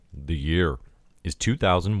The year is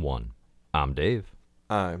 2001. I'm Dave.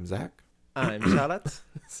 I'm Zach. I'm Charlotte.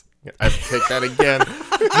 I have to take that again.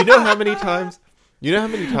 You know how many times?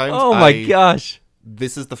 Oh my gosh.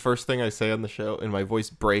 This is the first thing I say on the show, and my voice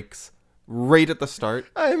breaks right at the start.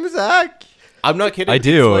 I'm Zach. I'm not kidding. I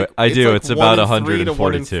do. It's about 1 in 3 to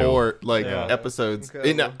 1 in 142. 4 Yeah. episodes.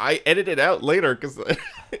 Incredible. And I edit it out later because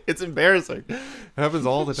it's embarrassing. It happens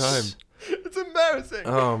all the time. It's embarrassing.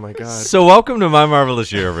 Oh my god. So welcome to My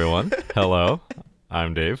Marvelous Year, everyone. Hello.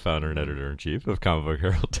 I'm Dave, founder and editor-in-chief of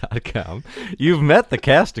comicbookherald.com. You've met the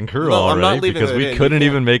cast and crew No, I'm not already leaving because it we in. You couldn't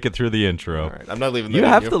can't- even make it through the intro. All right. I'm not leaving that You in.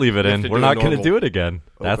 have to leave it you have in. to We're do not a going to normal do it again.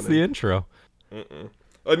 That's the opening. intro.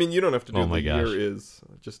 I mean, you don't have to do Oh my the year gosh. is.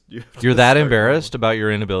 Just you have to You're that start embarrassed about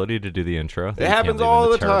your inability to do the intro? that It you can't happens leave in all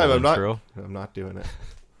the terrible time. intro? I'm not doing it.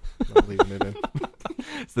 I'm not leaving it in.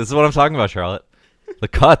 This is what I'm talking about, Charlotte. The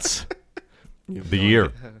cuts. You have The no year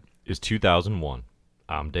idea. is 2001.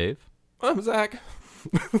 I'm Dave. I'm Zach.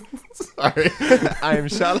 Sorry. I'm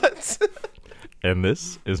Charlotte. And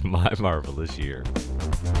this is My Marvelous Year.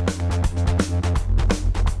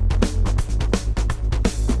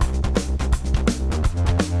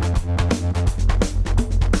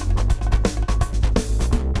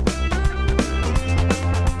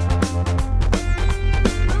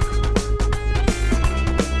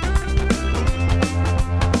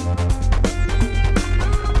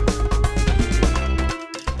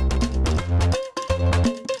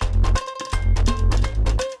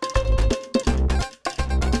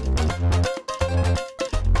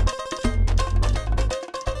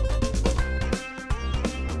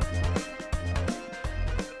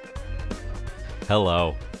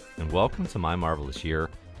 Hello, and welcome to My Marvelous Year,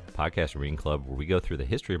 a podcast reading club where we go through the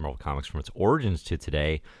history of Marvel Comics from its origins to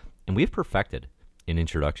today, and we've perfected an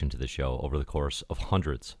introduction to the show over the course of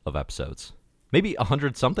hundreds of episodes. Maybe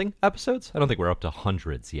 100-something episodes? I don't think we're up to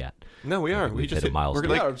hundreds yet. No, we are. We've We just hit a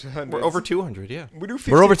milestone. we're over 200. Yeah. We do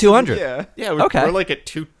We're over 200. Yeah. Yeah. Okay. We're like at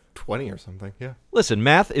 220 or something. Yeah. Listen,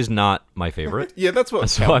 math is not my favorite. Yeah, that's what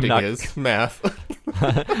So I'm counting not- is. Math.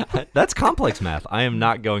 That's complex math. I am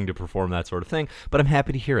not going to perform that sort of thing, but I'm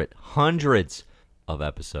happy to hear it. Hundreds of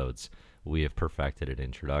episodes. We have perfected an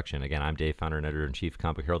introduction. Again, I'm Dave, founder and editor-in-chief of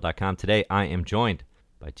comicbookherald.com. Today, I am joined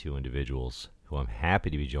by two individuals who I'm happy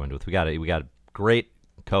to be joined with. We got a great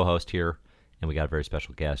co-host here, and we got a very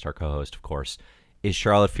special guest. Our co-host, of course, is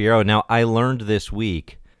Charlotte Fierro. Now, I learned this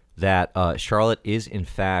week that Charlotte is, in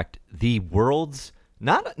fact, the world's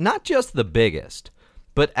not just the biggest,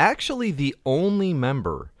 but actually the only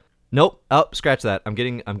member. Nope. Oh, scratch that. I'm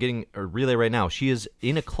getting a relay right now. She is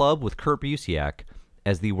in a club with Kurt Busiek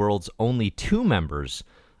as the world's only two members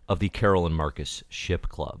of the Carol and Marcus Ship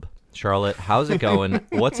Club. Charlotte, how's it going?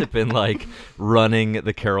 What's it been like running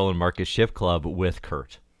the Carol and Marcus Ship Club with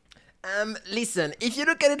Kurt? Listen, if you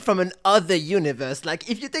look at it from another universe, like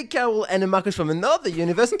if you take Carol and Marcus from another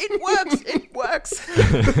universe, it works. It works.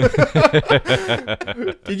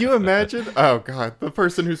 Can you imagine? Oh god, the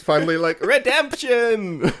person who's finally like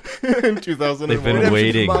redemption in 2001. They've been Redemption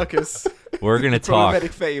waiting. for Marcus. We're going to talk.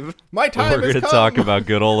 Problematic fave. My time We're has going to come. talk about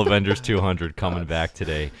good old Avengers 200 coming back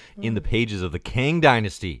today in the pages of the Kang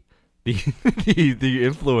Dynasty, the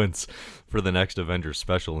influence for the next Avengers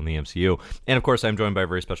special in the MCU. And of course, I'm joined by a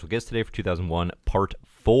very special guest today for 2001 Part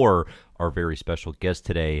 4. Our very special guest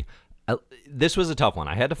today. This was a tough one.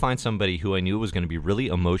 I had to find somebody who I knew was going to be really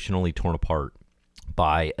emotionally torn apart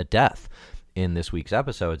by a death in this week's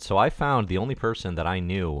episode. So I found the only person that I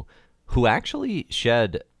knew who actually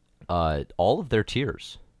shed all of their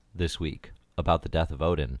tears this week about the death of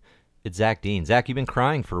Odin. It's Zach Dean. Zach, you've been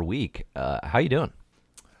crying for a week. How you doing?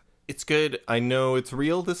 It's good. I know it's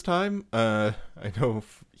real this time. I know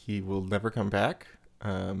he will never come back.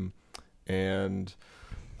 And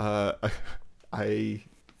I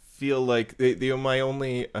feel like my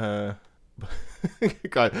only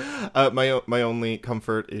God, my only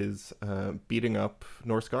comfort is beating up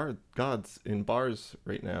Norse gods in bars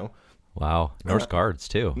right now. Wow. Norse guards,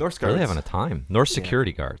 too. Norse Really guards. having a time. Norse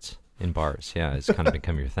security guards in bars. Yeah, it's kind of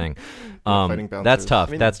become your thing. Fighting That's bouncers. tough.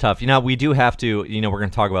 I mean- That's tough. You know, we do have to, we're going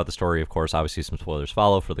to talk about the story, of course. Obviously, some spoilers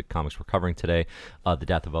follow for the comics we're covering today. The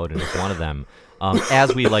death of Odin is one of them.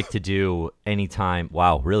 As we like to do anytime.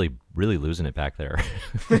 Wow, really losing it back there.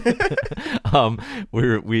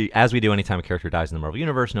 As we do anytime a character dies in the Marvel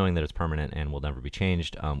Universe, knowing that it's permanent and will never be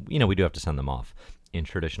changed, we do have to send them off in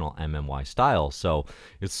traditional MMY style. So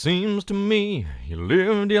it seems to me you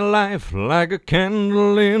lived your life like a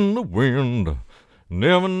candle in the wind,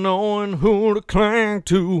 never knowing who to cling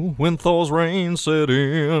to when Thor's rain set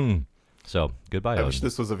in. So goodbye, I wish Odin.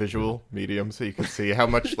 this was a visual medium so you could see how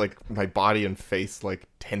much like my body and face like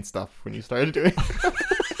tensed up when you started doing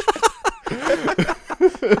it.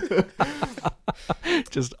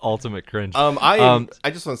 just ultimate cringe. I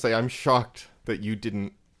just want to say I'm shocked that you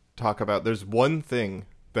didn't talk about. There's one thing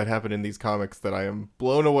that happened in these comics that I am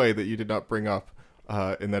blown away that you did not bring up,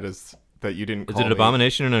 and that is that you didn't. Is call it me,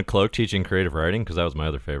 Abomination in a Cloak teaching creative writing? Because that was my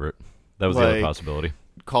other favorite. That was the other Like- possibility.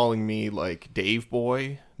 calling me like Dave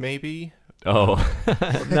Boy, maybe? Oh,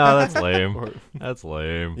 no, that's lame. Or- That's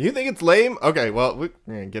lame. You think it's lame? Okay, well we're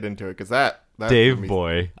gonna get into it because that Dave for me-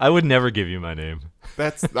 Boy. I would never give you my name.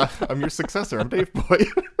 That's I'm your successor. I'm Dave Boy.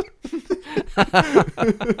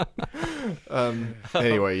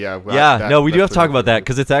 Anyway, yeah. well, Yeah, no, we do have to that's talk about that enough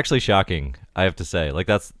because it's actually shocking. I have to say, like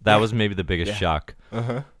that was maybe the biggest shock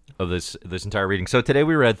Uh-huh. of this entire reading. So today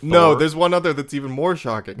we read Thor. No, there's one other that's even more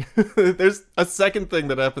shocking. There's a second thing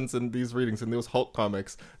that happens in these readings, in those Hulk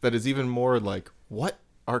comics, that is even more like, what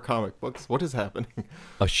are comic books? What is happening?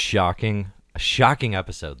 a shocking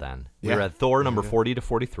episode. Then we Yeah. read Thor number 40 to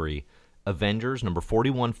 43, Avengers number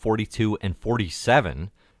 41, 42, and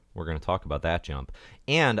 47. We're going to talk about that jump.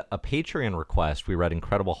 And a Patreon request. We read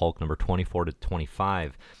Incredible Hulk number 24 to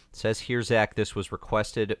 25. It says here, Zach, this was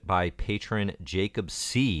requested by patron Jacob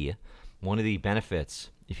C. One of the benefits,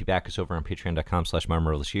 if you back us over on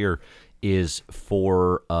patreon.com/mymarvelousyear, is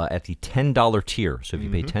for at the $10 tier. So if you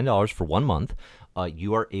pay $10 for 1 month,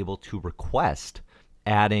 you are able to request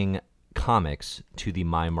adding comics to the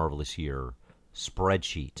My Marvelous Year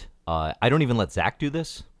spreadsheet. I don't even let Zach do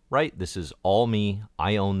this. Right? This is all me.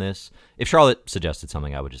 I own this. If Charlotte suggested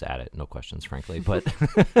something, I would just add it. No questions, frankly. But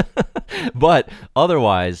but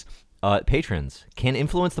otherwise, patrons can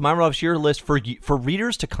influence the My Marvelous Year list for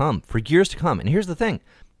readers to come, for years to come. And here's the thing.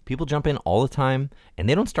 People jump in all the time, and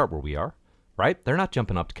they don't start where we are. Right? They're not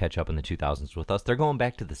jumping up to catch up in the 2000s with us. They're going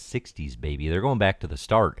back to the 60s, baby. They're going back to the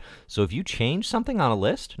start. So if you change something on a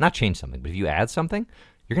list, not change something, but if you add something,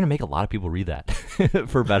 you're going to make a lot of people read that,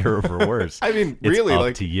 for better or for worse. I mean, It's really, up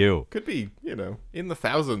like, to you. could be, in the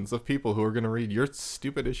thousands of people who are going to read your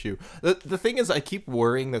stupid issue. The thing is, I keep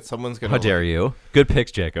worrying that someone's going to. How dare you? Good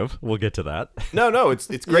picks, Jacob. We'll get to that. No, it's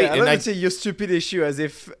great. Yeah, I and don't say your stupid issue as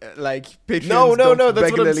if like Patreons No, don't that's what I'm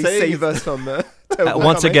regularly saying. save us from. Once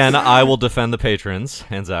comics. again, I will defend the patrons,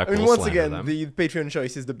 and Zach I mean, will once slander again, them. the Patreon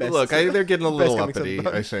choice is the best. Look, they're getting a best little comics on uppity, the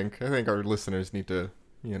bunch. I think our listeners need to,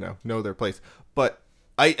 know their place. But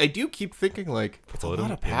I do keep thinking, like, it's Put a 'em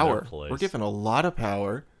lot of in their power. place. We're giving a lot of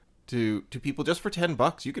power to people just for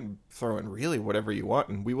 $10. You can throw in really whatever you want,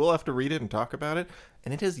 and we will have to read it and talk about it.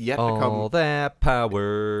 And it has yet to All come. that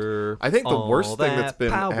power. I think the all worst thing that's that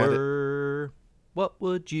been power. What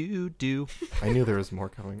would you do? I knew there was more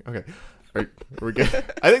coming. Okay. All right, we're good.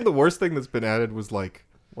 I think the worst thing that's been added was like,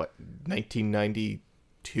 what,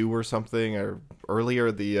 1992 or something, or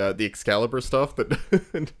earlier, the Excalibur stuff,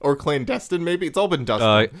 that or Clandestine maybe. It's all been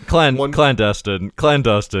dusted.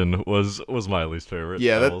 Clandestine was my least favorite.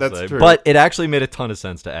 Yeah, I will that's say. true. But it actually made a ton of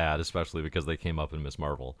sense to add, especially because they came up in Miss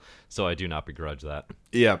Marvel. So I do not begrudge that.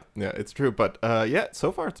 Yeah, it's true. But yeah,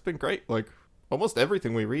 so far it's been great. Like almost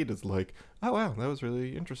everything we read is like, oh wow, that was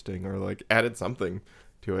really interesting, or like added something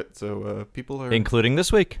to it. So people are Including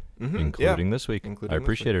this week. yeah. This week. Including I this week.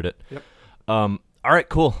 appreciated it. Yep. All right,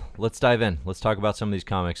 cool. Let's dive in. Let's talk about some of these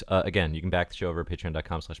comics. Again, you can back the show over at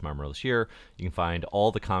patreon.com/mymarvelousyear. You can find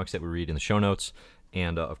all the comics that we read in the show notes.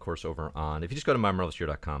 And, of course, over on, if you just go to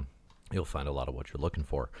mymarvelousyear.com, you'll find a lot of what you're looking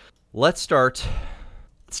for. Let's start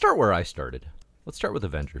where I started. Let's start with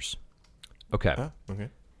Avengers. Okay. Okay.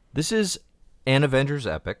 This is an Avengers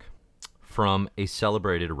epic from a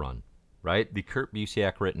celebrated run, right? The Kurt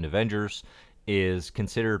Busiek written Avengers is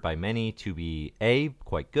considered by many to be A,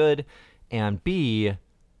 quite good, and B,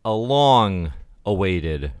 a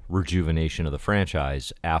long-awaited rejuvenation of the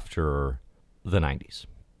franchise after the 90s,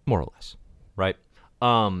 more or less, right?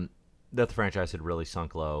 That the franchise had really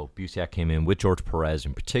sunk low. Busiek came in with George Perez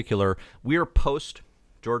in particular. We are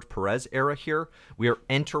post-George Perez era here. We are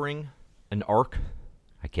entering an arc,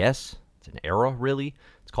 I guess. It's an era, really.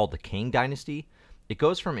 It's called the Kang Dynasty. It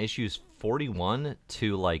goes from issues 41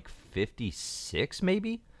 to, like, 56,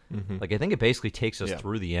 maybe? Like, I think it basically takes us Yeah.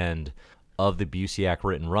 through the end of the Busiek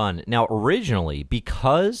written run. Now, originally,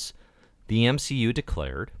 because the MCU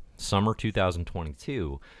declared, summer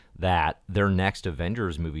 2022, that their next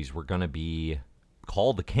Avengers movies were going to be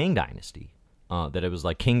called the Kang Dynasty, that it was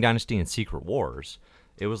like Kang Dynasty and Secret Wars,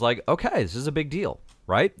 it was like, okay, this is a big deal,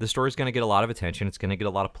 right? The story's going to get a lot of attention. It's going to get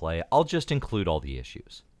a lot of play. I'll just include all the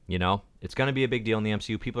issues. You know, it's going to be a big deal in the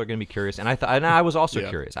MCU. People are going to be curious, and I was also Yeah.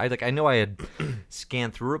 curious. I know I had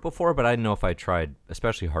scanned through it before, but I didn't know if I tried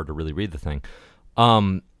especially hard to really read the thing.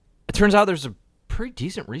 It turns out there's a pretty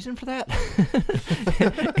decent reason for that.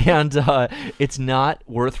 And it's not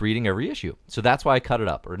worth reading every issue. So that's why I cut it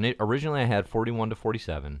up. Originally, I had 41 to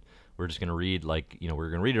 47. We're just going to read, we're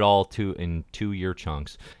going to read it all in 2-year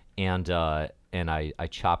chunks. And I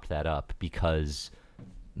chopped that up because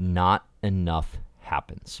not enough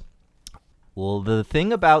happens. Well, the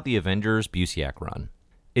thing about the Avengers Busiek run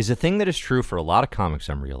is a thing that is true for a lot of comics,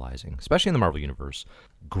 I'm realizing, especially in the Marvel Universe.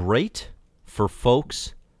 Great for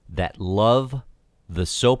folks that love the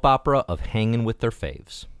soap opera of hanging with their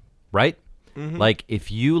faves, right? Mm-hmm. Like,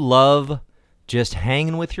 if you love just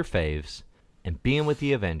hanging with your faves and being with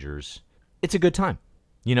the Avengers, it's a good time,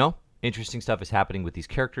 you know? Interesting stuff is happening with these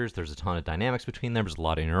characters. There's a ton of dynamics between them. There's a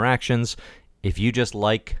lot of interactions. If you just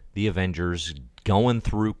like the Avengers going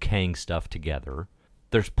through Kang stuff together,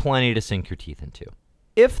 there's plenty to sink your teeth into.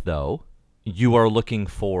 If, though, you are looking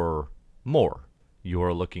for more, you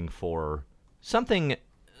are looking for something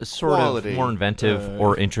sort Quality, of more inventive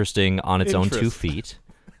or interesting on its own 2 feet.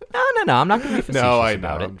 No, I'm not going to be facetious No, I know.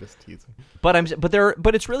 about it. I'm just teasing.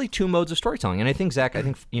 But it's really 2 modes of storytelling. And I think, Zach,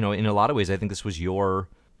 in a lot of ways, I think this was your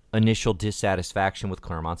initial dissatisfaction with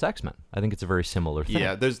Claremont's X-Men. I think it's a very similar thing.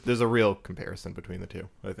 Yeah, there's a real comparison between the two,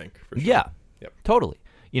 I think, for sure. Yeah. Yep. Totally.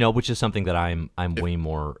 Which is something that I'm way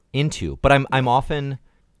more into. But I often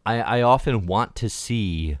want to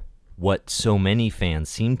see what so many fans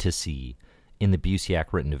seem to see in the Busiek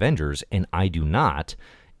written Avengers, and I do not.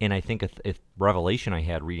 And I think a revelation I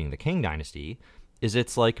had reading the Kang Dynasty is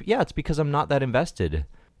it's because I'm not that invested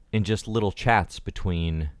in just little chats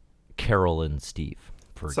between Carol and Steve.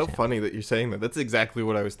 It's so funny that you're saying that. That's exactly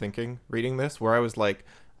what I was thinking reading this, where I was like,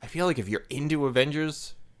 I feel like if you're into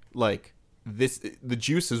Avengers, like the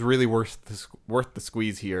juice is really worth the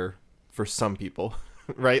squeeze here for some people,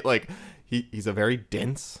 right? Like he's a very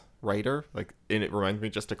dense writer, and it reminds me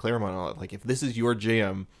just of Claremont a lot. Like, if this is your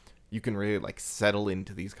jam, you can really settle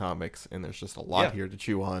into these comics, and there's just a lot here to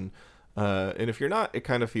chew on. And if you're not, it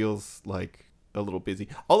kind of feels like a little busy.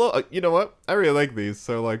 Although, you know what? I really like these,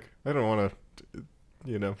 so I don't want to.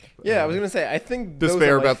 Yeah, I was gonna say, I think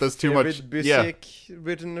despair about this too much. Busiek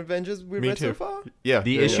written Avengers we've read so far. Yeah,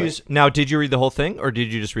 the issues. Yeah. Now, did you read the whole thing, or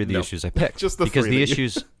did you just read the issues I picked? Just the because three the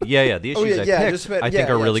issues. The issues I picked, I think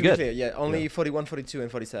are really good. Clear, only 41, 42, and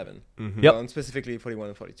 47. Mm-hmm. Yep. And specifically 41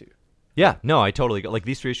 and 42. Yeah, no, I totally like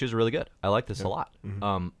these 3 issues are really good. I like this a lot.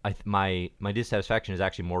 Mm-hmm. My dissatisfaction is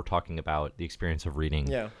actually more talking about the experience of reading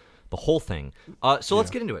the whole thing. So let's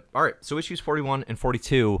get into it. All right, so issues 41 and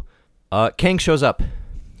 42. Kang shows up.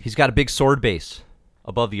 He's got a big sword base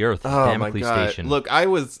above the earth. Oh Damocles my God. Station. Look, I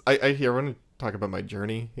want to talk about my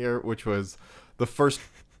journey here, which was the first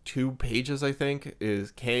 2 pages, I think,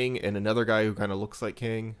 is Kang and another guy who kind of looks like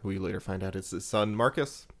Kang, who we later find out is his son,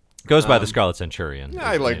 Marcus. Goes by the Scarlet Centurion. Yeah,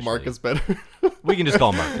 I like initially. Marcus better. We can just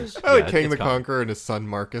call him Marcus. I like Kang the Conqueror and his son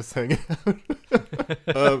Marcus hanging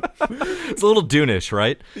out. It's a little Dune-ish,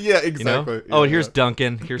 right? Yeah, exactly. Yeah, oh, here's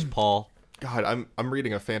Duncan. Here's Paul. God, I'm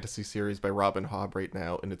reading a fantasy series by Robin Hobb right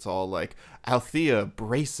now, and it's all like Althea,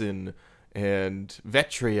 Brayson, and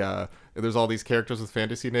Vetria. And there's all these characters with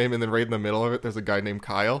fantasy name, and then right in the middle of it, there's a guy named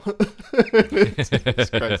Kyle. It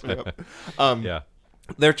just cracks me up.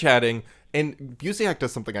 They're chatting, and Busiek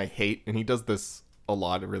does something I hate, and he does this a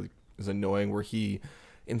lot. It really is annoying, where he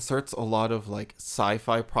inserts a lot of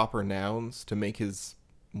sci-fi proper nouns to make his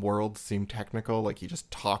world seem technical. Like, he just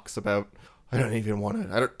talks about. I don't even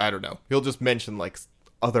want to. I don't know. He'll just mention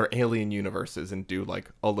other alien universes and do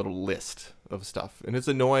a little list of stuff, and it's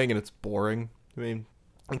annoying and it's boring. I mean,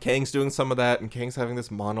 and Kang's doing some of that, and Kang's having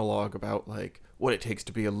this monologue about what it takes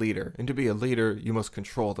to be a leader, and to be a leader, you must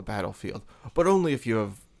control the battlefield, but only if you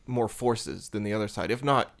have more forces than the other side. If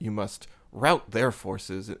not, you must rout their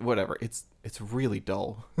forces. Whatever. It's really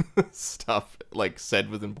dull stuff, said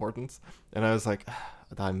with importance, and I was like,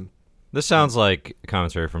 This sounds like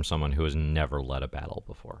commentary from someone who has never led a battle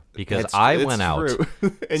before. Because I went out.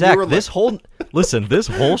 And Zach, this whole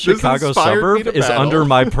Chicago suburb is under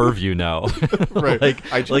my purview now. Right.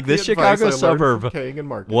 This Chicago suburb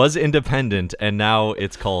was independent, and now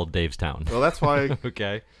it's called Davestown. Well, that's why.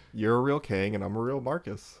 Okay. You're a real Kang, and I'm a real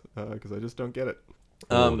Marcus, because I just don't get it.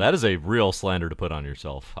 That is a real slander to put on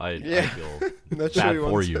yourself. I feel bad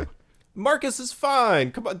for you. Marcus is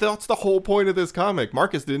fine. Come on, that's the whole point of this comic.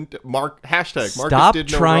 Marcus didn't. Marcus Stop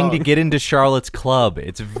did no trying wrong. to get into Charlotte's club.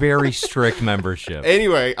 It's very strict membership.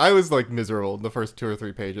 Anyway, I was miserable in the first 2 or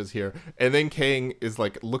 3 pages here, and then Kang is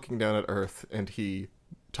looking down at Earth, and he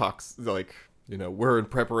talks we're in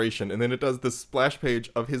preparation, and then it does this splash page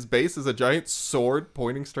of his base is a giant sword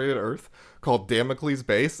pointing straight at Earth called Damocles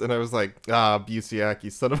Base, and I was like, Busiek,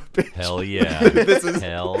 you son of a bitch. Hell yeah.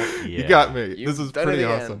 Hell yeah. You got me. This is pretty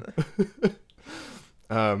awesome.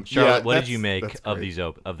 Charlotte, what did you make that's of great.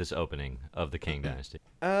 this opening of the King Dynasty?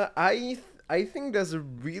 I think there's a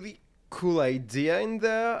really cool idea in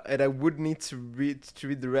there, and I would need to read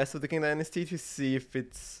the rest of the King Dynasty to see if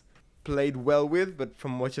it's played well with. But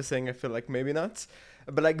from what you're saying, I feel like maybe not.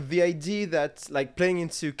 But like the idea that like playing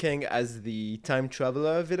into Kang as the time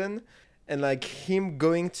traveler villain, and like him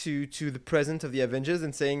going to the present of the Avengers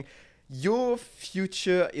and saying, your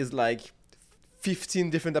future is like 15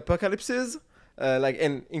 different apocalypses, like,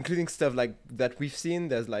 and including stuff like that we've seen.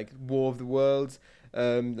 There's like War of the Worlds,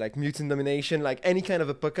 like mutant domination, like any kind of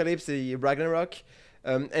apocalypse, the Ragnarok,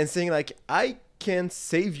 and saying like, I can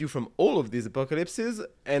save you from all of these apocalypses,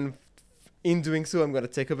 and in doing so, I'm gonna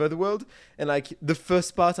take over the world. And like the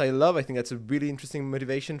first part, I love. I think that's a really interesting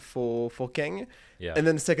motivation for Kang. Yeah. And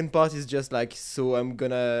then the second part is just like, so I'm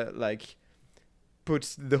gonna like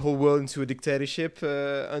put the whole world into a dictatorship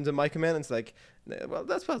under my command. And it's like, well,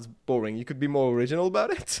 that part's boring. You could be more original about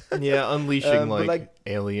it. Yeah, unleashing But, like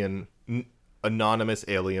anonymous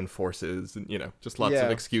alien forces, and just lots Yeah.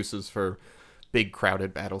 of excuses for big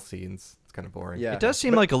crowded battle scenes. It's kind of boring. Yeah. It does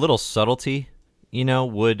seem like a little subtlety,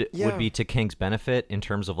 would Yeah. be to Kang's benefit in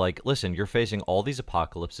terms of like, listen, you're facing all these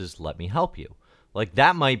apocalypses. Let me help you. Like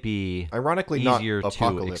that might be Ironically, easier not to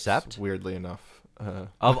apocalypse. accept. Weirdly enough,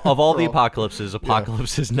 Of all the for all- apocalypses,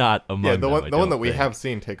 Apocalypse is not among yeah, the them, one I the one don't that we think. have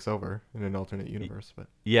seen takes over in an alternate universe, but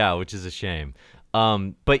Yeah, which is a shame.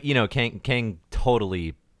 But Kang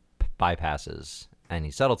totally bypasses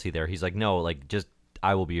any subtlety there. He's like, no, like just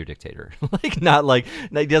I will be your dictator. Like not like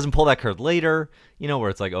he doesn't pull that card later, where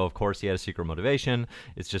it's like, oh, of course he had a secret motivation.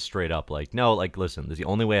 It's just straight up like, no, like listen, the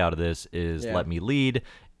only way out of this is Yeah. let me lead.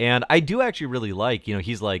 And I do actually really like,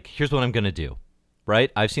 he's like, here's what I'm gonna do.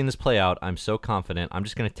 Right? I've seen this play out. I'm so confident. I'm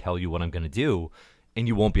just gonna tell you what I'm gonna do, and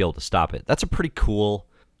you won't be able to stop it. That's a pretty cool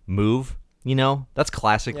move. That's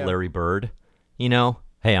classic Yeah. Larry Bird.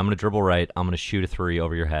 Hey, I'm going to dribble right. I'm going to shoot a three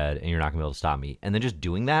over your head, and you're not going to be able to stop me. And then just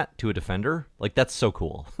doing that to a defender, like, that's so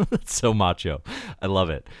cool. That's so macho. I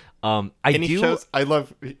love it. and he shows. I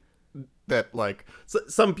love that. Like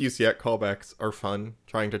some Busiek callbacks are fun,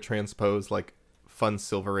 trying to transpose like fun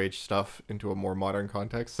Silver Age stuff into a more modern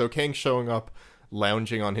context. So Kang showing up,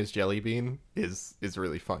 lounging on his jelly bean is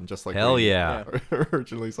really fun. Just like Hell we yeah.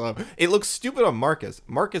 originally saw him. It looks stupid on Marcus.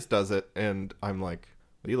 Marcus does it, and I'm like,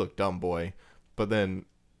 well, you look dumb, boy. But then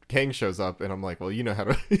Kang shows up, and I'm like, well, you know how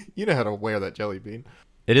to wear that jelly bean.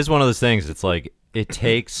 It is one of those things. It's like it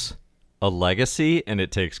takes a legacy and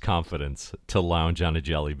it takes confidence to lounge on a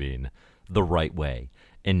jelly bean the right way.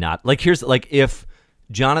 And not, like, here's, like, if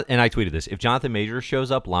Jonathan, and I tweeted this, if Jonathan Majors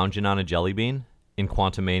shows up lounging on a jelly bean in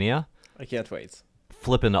Quantumania, I can't wait.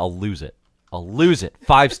 flipping, I'll lose it.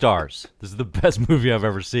 5 stars. This is the best movie I've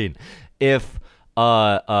ever seen. If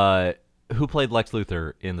who played Lex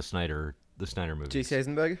Luthor in the Snyder movie? J.C.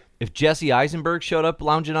 Eisenberg? If Jesse Eisenberg showed up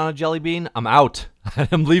lounging on a jelly bean, I'm out.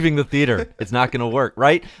 I'm leaving the theater. It's not going to work,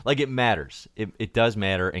 right? Like, it matters. It does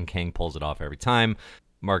matter, and Kang pulls it off every time.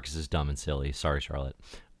 Marcus is dumb and silly. Sorry, Charlotte.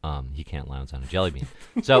 He can't lounge on a jelly bean.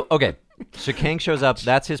 So, okay. So Kang shows up.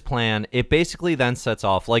 That's his plan. It basically then sets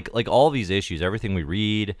off, like all these issues, everything we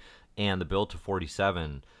read, and the build to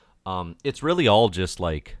 47, it's really all just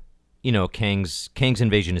like, Kang's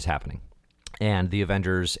invasion is happening. And the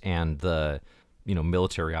Avengers and the,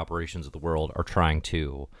 military operations of the world are trying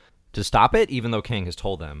to stop it, even though Kang has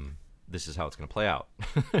told them this is how it's going to play out,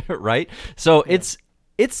 right? So it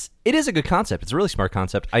is a good concept. It's a really smart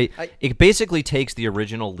concept. It basically takes the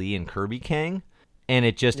original Lee and Kirby Kang, and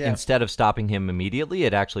it just, instead of stopping him immediately,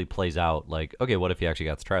 it actually plays out like, okay, what if he actually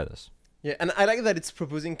got to try this? Yeah, and I like that it's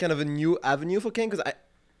proposing kind of a new avenue for Kang, because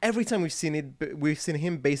every time we've seen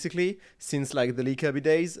him basically since like the Lee Kirby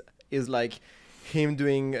days is like him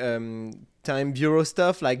doing time bureau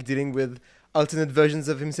stuff, like dealing with alternate versions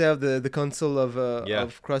of himself, the console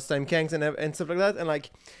of cross time Kangs and stuff like that, and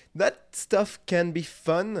like that stuff can be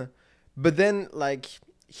fun, but then like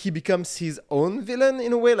he becomes his own villain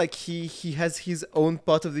in a way, like he has his own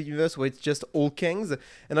part of the universe where it's just all Kangs,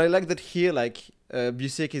 and I like that here like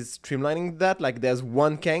Busiek is streamlining that, like there's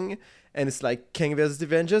one Kang and it's like Kang versus the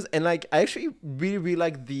Avengers, and like I actually really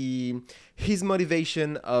like his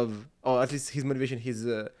motivation of, or at least his motivation, his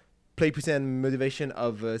play pretend motivation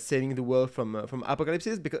of saving the world from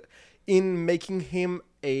apocalypses, because in making him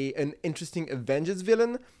an interesting Avengers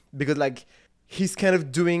villain, because like he's kind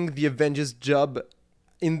of doing the Avengers job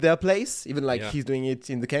in their place, even like he's doing it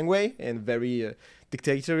in the Kang way and very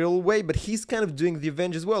dictatorial way, but he's kind of doing the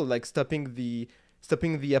Avengers well, like stopping the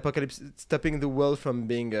apocalypse, stopping the world from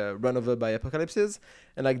being run over by apocalypses,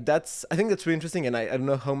 and like I think that's really interesting, and I don't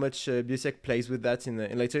know how much Busiek plays with that in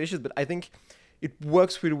later issues, but I think it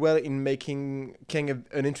works really well in making Kang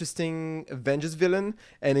an interesting Avengers villain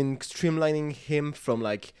and in streamlining him from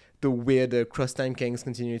like the weird cross-time Kang's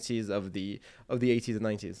continuities of the 80s and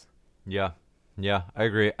 90s. Yeah. Yeah, I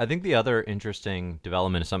agree. I think the other interesting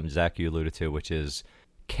development is something, Zach, you alluded to, which is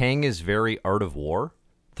Kang is very Art of War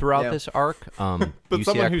throughout this arc. But UCAC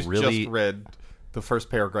someone who's really, just read the first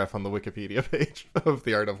paragraph on the Wikipedia page of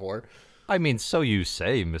The Art of War. I mean, so you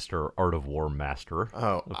say, Mr. Art of War Master.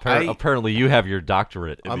 Oh, apparently you have your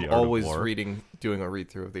doctorate in I'm the Art always of War. doing a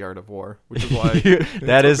read-through of The Art of War, which is why...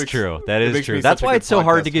 That is makes- true. That it is makes true. me That's such a why good it's so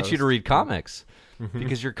hard to podcast get you to host. read comics.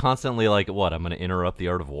 Because you're constantly like, what, I'm going to interrupt The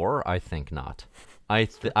Art of War? I think not. I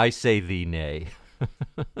say thee nay.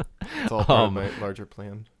 It's all part of my larger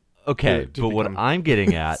plan. Okay, to but what become I'm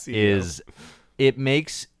getting at CEO. is it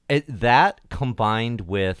makes it, that combined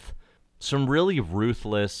with some really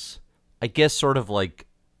ruthless, I guess, sort of like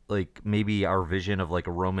maybe our vision of like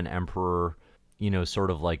a Roman emperor,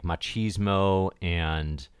 sort of like machismo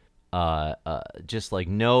and just like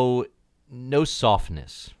no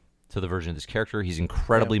softness to the version of this character. He's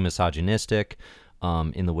incredibly misogynistic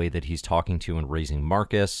in the way that he's talking to and raising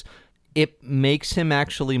Marcus. It makes him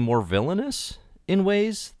actually more villainous in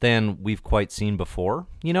ways than we've quite seen before.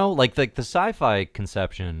 Like the sci-fi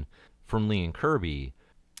conception from Lee and Kirby,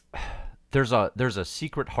 there's a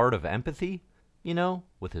secret heart of empathy,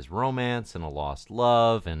 with his romance and a lost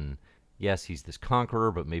love, and yes, he's this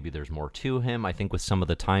conqueror, but maybe there's more to him. I think with some of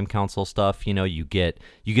the Time Council stuff, you get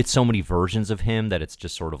so many versions of him that it's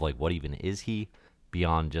just sort of like, what even is he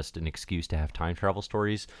beyond just an excuse to have time travel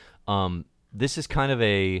stories? This is kind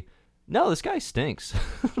of no, this guy stinks.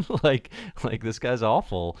 like this guy's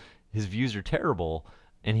awful. His views are terrible,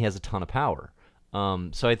 and he has a ton of power.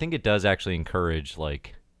 So I think it does actually encourage yeah,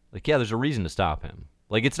 there's a reason to stop him.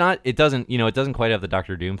 Like it doesn't quite have the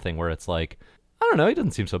Doctor Doom thing where it's like, I don't know, he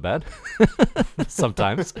doesn't seem so bad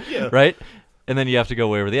sometimes, right? And then you have to go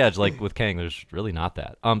way over the edge. Like with Kang, there's really not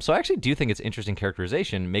that. So I actually do think it's interesting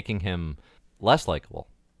characterization, making him less likable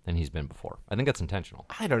than he's been before. I think that's intentional.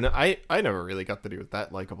 I don't know. I never really got that he was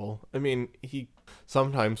that likable. I mean, he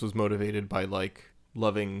sometimes was motivated by like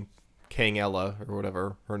loving Kang-Ella or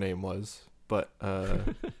whatever her name was, but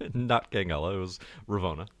Not Kang-Ella, it was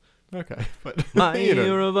Ravonna. okay. But My you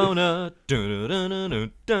know, Ravonna.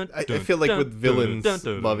 I feel like with villains,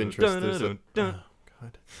 love interest, there's a God.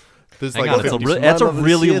 There's Hang like on, a it's a 50 that's a Man of the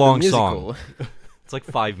really Sea, the long musical. song. It's like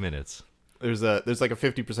 5 minutes. there's like a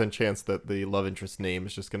 50% chance that the love interest name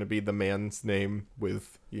is just going to be the man's name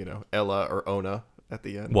with Ella or Ona at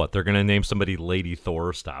the end. What, they're going to name somebody Lady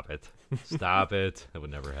Thor? Stop it. Stop it. That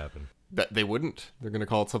would never happen. That they wouldn't. They're going to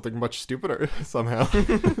call it something much stupider somehow.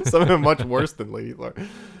 Somehow much worse than Lady Thor.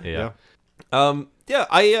 Yeah. Yeah.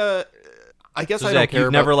 I guess So I Zach, don't care.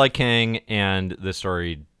 you've never about... liked Kang, and this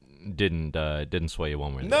story didn't sway you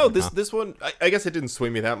one way or the No, other, huh? this one. I guess it didn't sway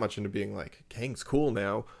me that much into being like Kang's cool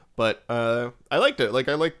now. But I liked it. Like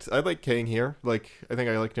I like Kang here. Like I think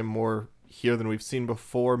I liked him more here than we've seen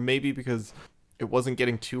before. Maybe because it wasn't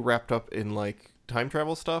getting too wrapped up in like time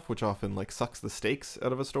travel stuff, which often like sucks the stakes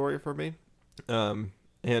out of a story for me. And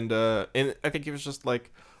I think it was just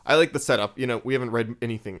like I like the setup. We haven't read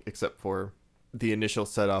anything except for the initial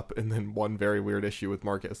setup and then one very weird issue with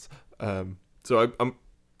Marcus. So I'm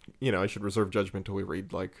I should reserve judgment till we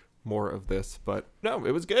read like more of this, but no,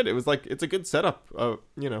 it was good. It was like, it's a good setup.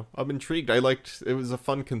 I'm intrigued. It was a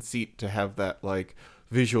fun conceit to have that like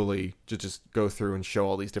visually to just go through and show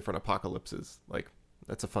all these different apocalypses. Like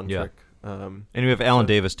that's a fun trick. And we have Alan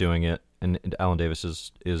Davis doing it, and Alan Davis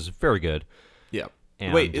is very good. Yeah.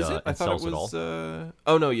 And, Wait, is it? I and thought it sells was.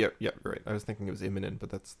 Oh no, yeah, right. I was thinking it was Imminent, but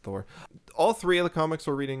that's Thor. All three of the comics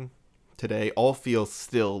we're reading today all feel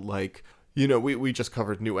still like we just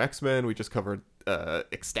covered New X-Men, we just covered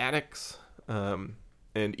Ecstatics, and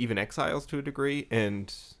even Exiles to a degree,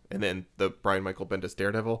 and then the Brian Michael Bendis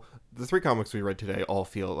Daredevil. The three comics we read today all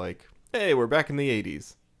feel like, hey, we're back in the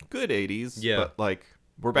 80s. Good 80s, Yeah. but like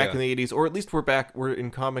we're back Yeah. in the 80s, or at least we're in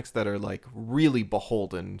comics that are like really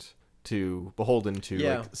beholden to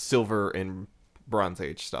Yeah. like Silver and Bronze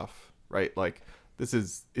Age stuff, right? Like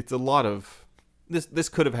it's a lot of this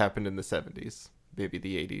could have happened in the 70s, maybe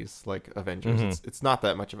the 80s, like Avengers. Mhm. It's not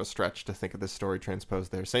that much of a stretch to think of this story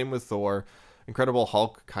transposed there. Same with Thor. Incredible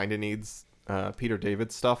Hulk kind of needs Peter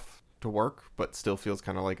David stuff to work, but still feels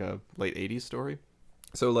kind of like a late 80s story.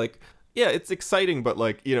 So like, yeah, it's exciting, but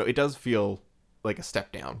like, it does feel like a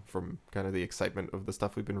step down from kind of the excitement of the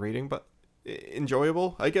stuff we've been reading, but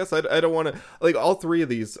enjoyable, I guess. I don't want to, like, all three of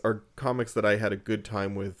these are comics that I had a good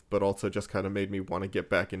time with, but also just kind of made me want to get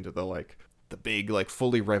back into the like the big like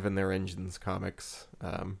fully revving their engines comics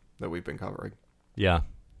that we've been covering. Yeah.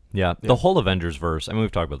 Yeah, the whole Avengers verse. I mean,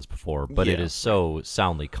 we've talked about this before, but it Yeah, is so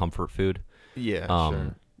soundly comfort food. Yeah, Um,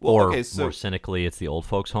 sure. Well, or okay, so more cynically, it's the old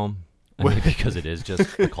folks' home. I mean, because it is just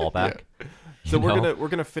a callback. so you know? we're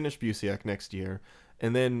gonna finish Busiek next year,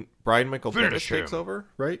 and then Brian Michael Bendis takes over,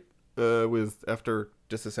 right? With after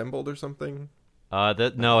Disassembled or something.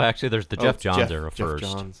 No, actually, there's the Jeff Johns era Jeff first.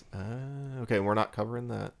 Johns. Okay, we're not covering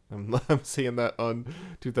that. I'm seeing that on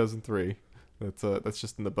 2003. That's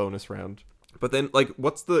just in the bonus round. But then, like,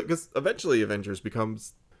 because eventually Avengers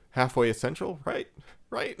becomes halfway essential, right?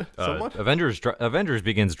 Right? Somewhat. Avengers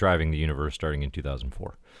begins driving the universe starting in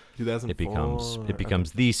 2004. 2004. It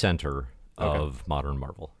becomes the center of modern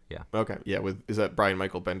Marvel. Yeah. Okay. Yeah. Is that Brian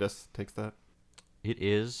Michael Bendis takes that? It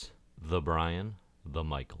is the Brian, the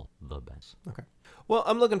Michael, the Bendis. Okay. Well,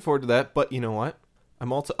 I'm looking forward to that, but you know what?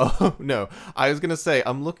 I'm also oh no, I was gonna say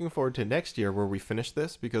I'm looking forward to next year where we finish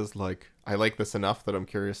this because like I like this enough that I'm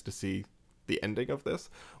curious to see the ending of this.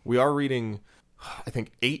 We are reading, I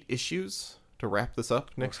think 8 issues to wrap this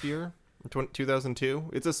up next year, 2002.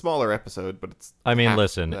 It's a smaller episode, but it's. I mean, half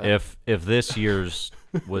listen, that. if this year's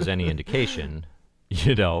was any indication,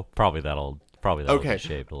 probably that'll Okay. be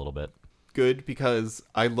shaped a little bit. Good because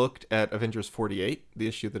I looked at Avengers 48, the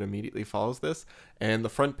issue that immediately follows this, and the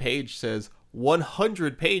front page says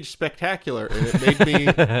 100-page spectacular, and it made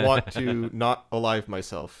me want to not alive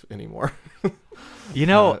myself anymore.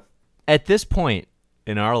 At this point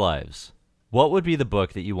in our lives, what would be the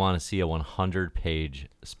book that you want to see a 100-page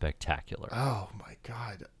spectacular? Oh my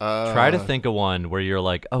god! Try to think of one where you're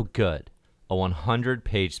like, oh, good, a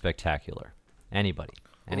 100-page spectacular. Anybody,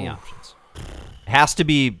 any options? Has to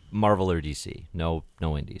be Marvel or DC. No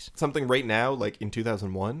indies. Something right now, like in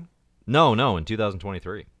 2001. No, in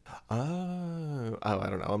 2023. Oh, I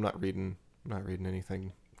don't know. I'm not reading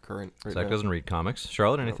anything current right Zach now. doesn't read comics.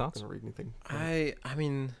 Charlotte, any I thoughts? don't read anything. I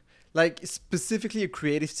mean, like specifically a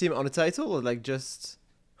creative team on the title, or like just,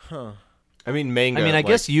 I mean, manga. I mean, I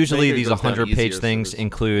guess usually manga these goes down 100-page easier, things so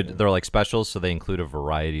include they're like specials, so they include a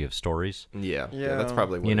variety of stories. yeah, Yeah. that's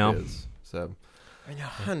probably what You know? it is. So I mean,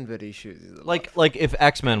 100 issues. Is a Like if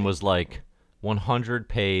X-Men was like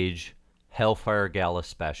 100-page Hellfire Gala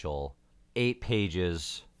special, 8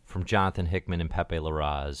 pages from Jonathan Hickman and Pepe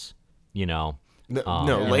Larraz, no,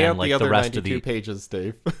 and lay then, out like, the other the rest of 92 the- pages,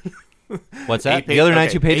 Dave. What's that? 8 The other okay,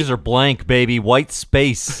 92 pages are blank, baby. White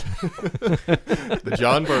space. The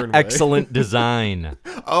John Byrne way. Excellent design.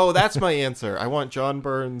 Oh, that's my answer. I want John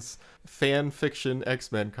Byrne's fan fiction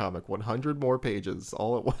X-Men comic, 100 more pages,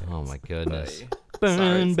 all at once. Oh my goodness. Sorry.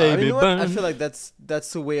 Burn, I baby, mean, you know what? burn. I feel like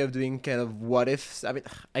that's a way of doing kind of what ifs. I mean,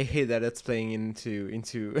 I hate that it's playing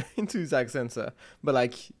into Zach's answer, but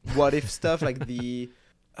like what if stuff, like the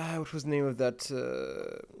what was the name of that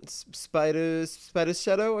Spider's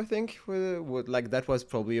Shadow? I think like that was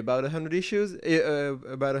probably about 100 issues,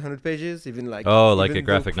 about 100 pages, even like like a even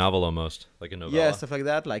graphic though- novel almost, like a novella. Yeah, stuff like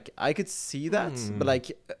that. Like I could see that, but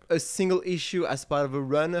like a single issue as part of a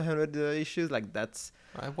run, 100 issues, like that's.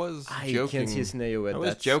 I was I joking. can't see a scenario where I was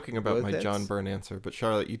that's joking about worth my it. John Byrne answer, but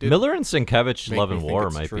Charlotte, you did Miller and Sienkiewicz, make Love me and think War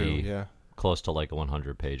it's might true. be Yeah. close to like a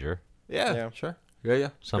 100-pager. Yeah, sure. Yeah.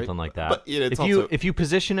 Something Great. like that. But yeah, it's if you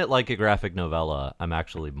position it like a graphic novella, I'm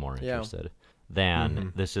actually more Yeah. interested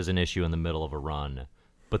than this is an issue in the middle of a run,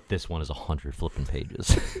 but this one is 100 flipping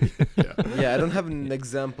pages. Yeah, I don't have an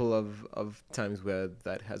example of times where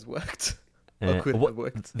that has worked or could have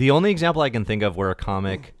worked. The only example I can think of where a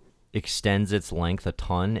comic extends its length a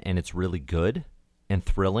ton and it's really good and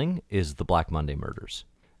thrilling is the Black Monday Murders.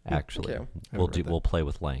 Actually, Okay. we'll play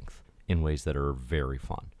with length in ways that are very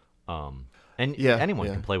fun. And Yeah, anyone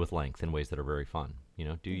yeah. can play with length in ways that are very fun.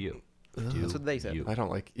 Do you? That's what they said. You. I don't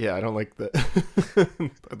like the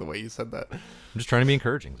the way you said that. I'm just trying to be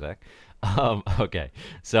encouraging, Zach. Okay.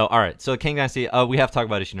 So, all right. So, King Dynasty, we have to talk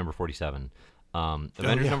about issue number 47.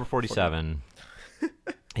 Avengers number 47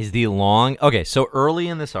 is the long... Okay, so early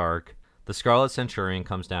in this arc, the Scarlet Centurion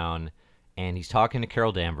comes down, and he's talking to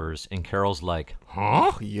Carol Danvers, and Carol's like,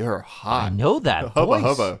 huh? You're hot. I know that Hubba voice.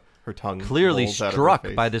 hubba. Her tongue Clearly rolls out of her struck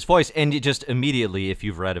face. by this voice. And it just immediately, if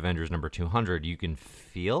you've read Avengers number 200, you can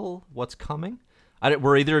feel what's coming.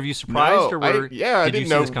 Were either of you surprised, No, or I did didn't you see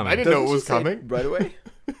know. this coming? I didn't know it Doesn't was she say it coming. right away.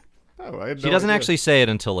 Oh, I had She no doesn't idea. actually say it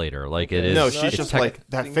until later. Like it is. No, No, she's it's just tech- like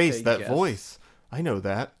that think face, I that guessed. voice. I know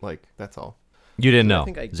that. Like that's all. You didn't I know,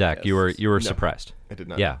 think I Zach. You were guessed. suppressed. I did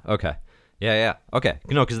not. Yeah. Okay. Yeah. Okay.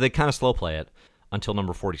 No, because they kind of slow play it until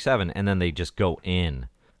number 47, and then they just go in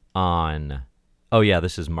on. Oh yeah,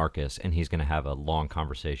 this is Marcus, and he's going to have a long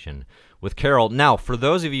conversation with Carol. Now, for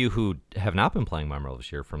those of you who have not been playing My Marvel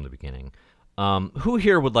this year from the beginning, who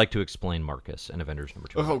here would like to explain Marcus and Avengers number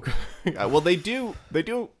 2? Oh, well, they do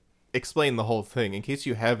explain the whole thing. In case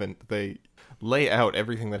you haven't, they lay out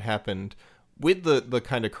everything that happened with the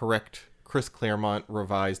kind of correct Chris Claremont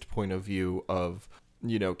revised point of view of,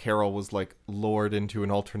 Carol was like lured into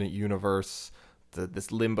an alternate universe,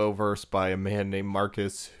 this limbo verse by a man named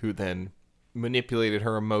Marcus, who then manipulated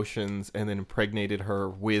her emotions and then impregnated her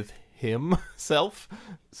with himself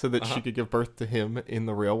so that she could give birth to him in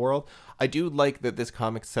the real world. I do like that this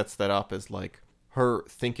comic sets that up as like her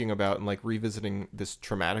thinking about and like revisiting this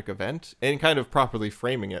traumatic event and kind of properly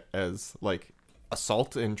framing it as like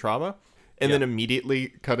assault and trauma, and then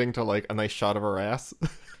immediately cutting to like a nice shot of her ass.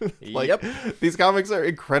 These comics are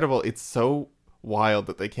incredible. It's so wild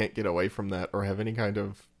that they can't get away from that or have any kind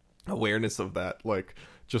of awareness of that, like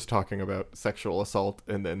just talking about sexual assault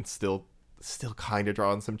and then still kind of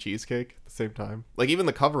drawing some cheesecake at the same time. Like even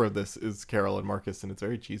the cover of this is Carol and Marcus, and it's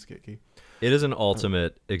very cheesecakey. It is an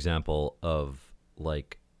ultimate example of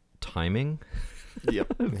like timing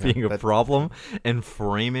being a problem and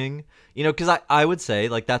framing, because I would say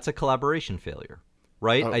like that's a collaboration failure,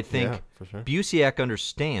 right? I think for sure. Busiek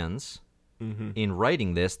understands in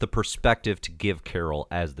writing this the perspective to give Carol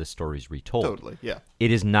as the story's retold. Totally, yeah.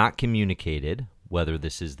 It is not communicated whether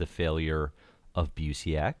this is the failure of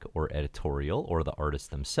Busiek or editorial or the artists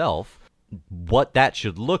themselves, what that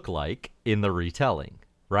should look like in the retelling,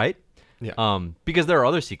 right? Yeah. Because there are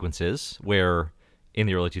other sequences where, in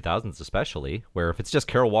the early 2000s especially, where if it's just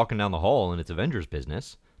Carol walking down the hall and it's Avengers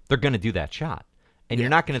business, they're going to do that shot. And you're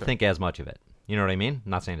not going to think as much of it. You know what I mean? I'm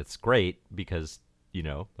not saying it's great because,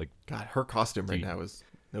 like... God, her costume right now is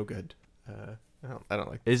no good. I don't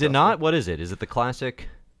like Is it not? What is it? Is it the classic...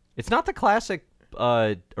 It's not the classic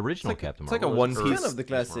original Captain Marvel. It's like a one-piece... Kind of the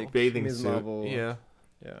classic bathing Ms. suit. Marvel. Yeah.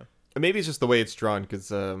 Yeah. Maybe it's just the way it's drawn,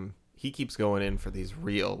 because he keeps going in for these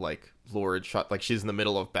real, like, lurid shots. Like, she's in the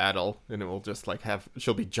middle of battle, and it will just, like,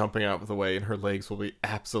 she'll be jumping out of the way, and her legs will be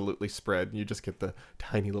absolutely spread, and you just get the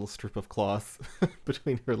tiny little strip of cloth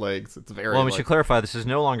between her legs. It's very... Well, we should clarify, this is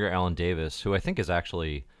no longer Alan Davis, who I think is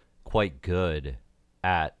actually quite good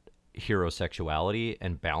at hero sexuality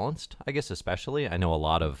and balanced, I guess, especially. I know a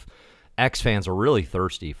lot of X fans are really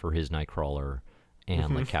thirsty for his Nightcrawler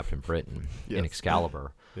and like Captain Britain in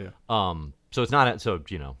Excalibur. Yeah. So it's not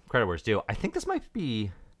credit where it's due. I think this might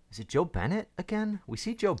be, is it Joe Bennett again? We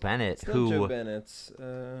see Joe Bennett, It's not Joe Bennett.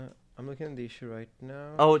 I'm looking at the issue right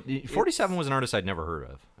now. Oh, 47 was an artist I'd never heard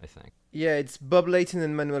of, I think. Yeah, it's Bob Layton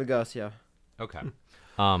and Manuel Garcia. Okay.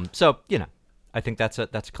 So I think that's a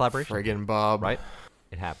collaboration. Friggin' Bob. Right?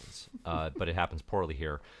 It happens. But it happens poorly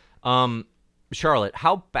here. Charlotte,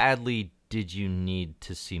 how badly did you need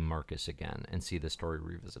to see Marcus again and see the story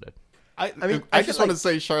revisited? I just want to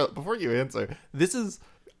say, Charlotte, before you answer, this is...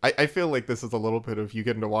 I feel like this is a little bit of you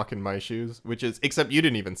getting to walk in my shoes, which is... Except you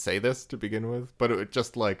didn't even say this to begin with, but it was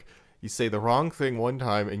just like, you say the wrong thing one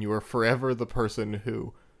time, and you are forever the person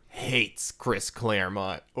who hates Chris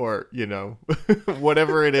Claremont, or,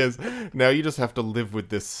 whatever it is. Now you just have to live with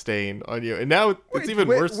this stain on you. And now it's even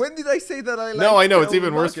worse. When did I say that I like No, I know, it's Carol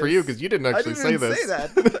even worse for you, Marcus? because you didn't actually say this. Say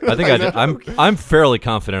that. I think I did. I'm fairly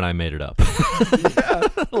confident I made it up.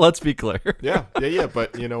 Let's be clear. Yeah.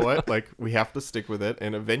 But you know what? Like, we have to stick with it,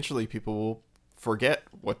 and eventually people will forget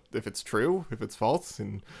if it's true, if it's false.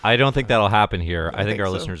 And I don't think that'll happen here. I think our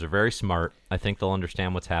so. listeners are very smart. I think they'll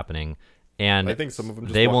understand what's happening. And I think some of them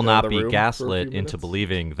just they walked will out not of the be room for a gaslit few into minutes.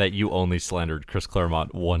 believing that you only slandered Chris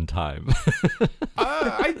Claremont one time.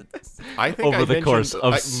 I think Over I the course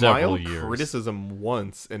mentioned, of several mild years. criticism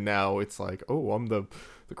once, and now it's like, oh, I'm the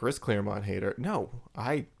Chris Claremont hater. No,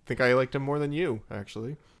 I think I liked him more than you,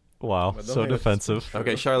 actually. Wow, don't so think that's defensive.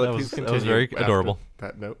 Okay, Charlotte, That was- please that continue. was very after adorable.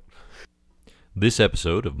 That note. This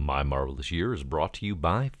episode of My Marvelous Year is brought to you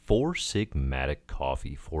by Four Sigmatic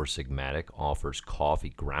Coffee. Four Sigmatic offers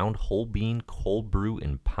coffee ground whole bean, cold brew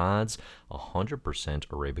in pods, 100%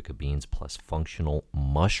 Arabica beans plus functional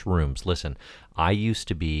mushrooms. Listen, I used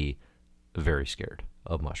to be very scared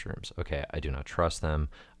of mushrooms. Okay, I do not trust them.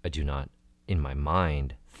 I do not, in my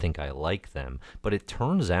mind, think I like them. But it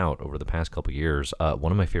turns out over the past couple years,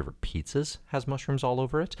 one of my favorite pizzas has mushrooms all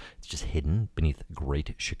over it. It's just hidden beneath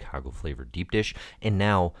great Chicago flavored deep dish. And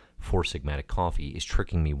now Four Sigmatic Coffee is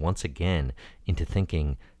tricking me once again into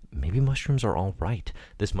thinking maybe mushrooms are all right.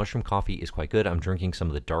 This mushroom coffee is quite good. I'm drinking some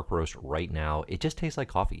of the dark roast right now. It just tastes like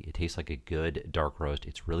coffee. It tastes like a good dark roast.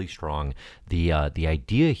 It's really strong. The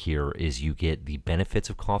idea here is you get the benefits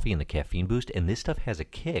of coffee and the caffeine boost, and this stuff has a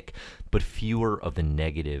kick, but fewer of the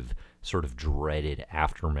negative sort of dreaded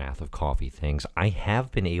aftermath of coffee things. I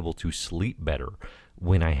have been able to sleep better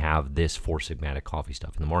when I have this Four Sigmatic coffee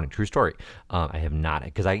stuff in the morning. True story. I have not,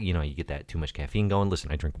 because you get that too much caffeine going.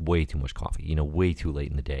 Listen, I drink way too much coffee, way too late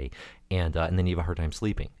in the day, and then you have a hard time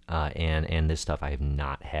sleeping. And this stuff, I have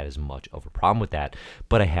not had as much of a problem with that,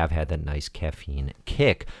 but I have had that nice caffeine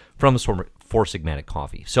kick from the Four Sigmatic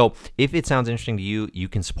coffee. So if it sounds interesting to you, you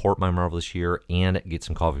can support my marvelous year and get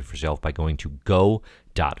some coffee for yourself by going to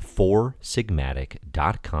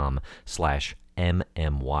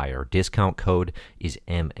go.foursigmatic.com/MMY. Our discount code is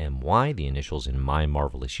MMY, the initials in My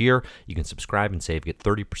Marvelous Year. You can subscribe and save, get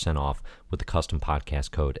 30% off with the custom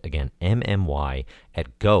podcast code. Again, MMY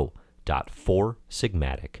at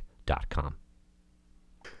go.foursigmatic.com.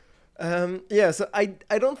 So I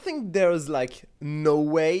don't think there's like no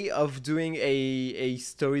way of doing a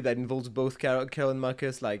story that involves both Carol and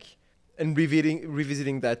Marcus, like, and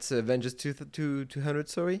revisiting that Avengers 200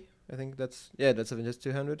 story. I think that's Avengers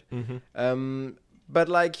 200. But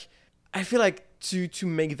like, I feel like to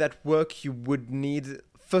make that work, you would need,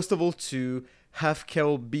 first of all, to have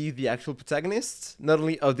Carol be the actual protagonist, not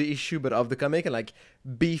only of the issue but of the comic, and like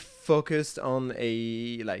be focused on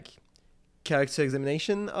a like character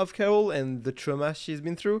examination of Carol and the trauma she's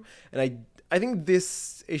been through. And I think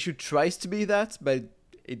this issue tries to be that, but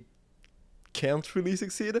it can't really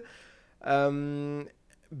succeed.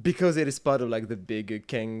 Because it is part of like the big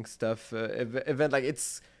Kang stuff event. Like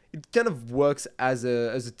it kind of works as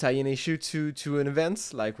a tie-in issue to an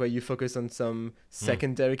event, like where you focus on some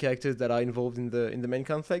secondary characters that are involved in the main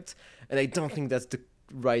conflict. And I don't think that's the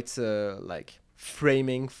right like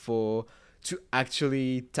framing to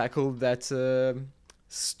actually tackle that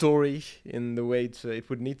story in the way it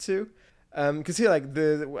would need to. Because here, like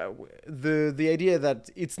the idea that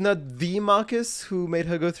it's not the Marcus who made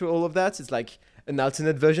her go through all of that. It's like an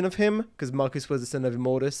alternate version of him, because Marcus was the son of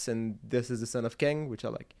Immortus and this is the son of Kang, which are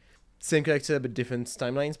like same character but different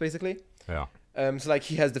timelines basically. Yeah. So like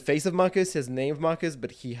he has the face of Marcus, he has the name of Marcus, but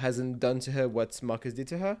he hasn't done to her what Marcus did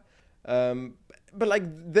to her. But like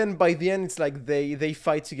then by the end it's like they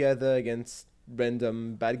fight together against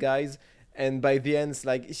random bad guys, and by the end it's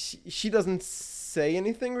like she doesn't say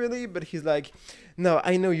anything really, but he's like, no,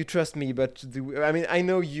 I know you trust me, but I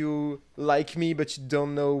know you like me, but you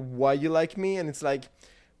don't know why you like me. And it's like,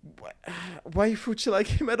 why would you like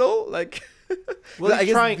him at all? Like, well,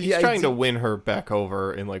 he's trying to win her back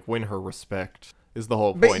over and like win her respect is the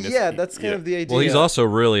whole point. But yeah, that's kind of the idea. Well, he's also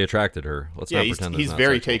really attracted her. Let's not pretend he's there's not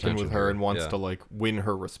very sexual taken tension with her there. and wants to like win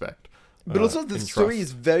her respect. But also the story trust.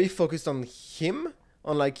 is very focused on him,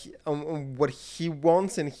 on like on what he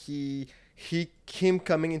wants, and him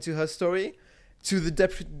coming into her story to the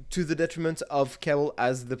detriment of Carol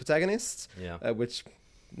as the protagonist. Yeah. Which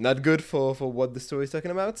not good for what the story is talking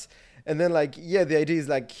about. And then like the idea is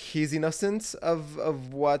like he's innocent of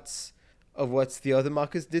what the other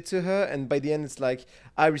Marcus did to her, and by the end it's like,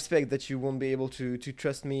 I respect that you won't be able to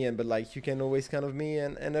trust me, but like you can always count on me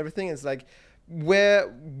and everything. It's like,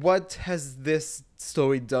 what has this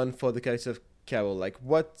story done for the character of Carol? Like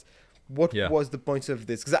what was the point of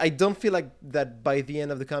this? Because I don't feel like that by the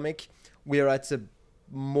end of the comic we are at a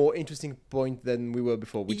more interesting point than we were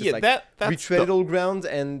before. We just we treaded all ground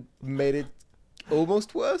and made it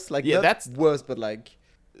almost worse. Like that's worse, but like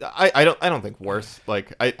I don't think worse.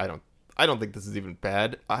 Like I don't think this is even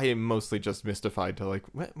bad. I am mostly just mystified to like,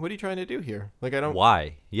 what are you trying to do here? Like I don't.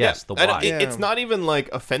 Why? Yes, the why. It's not even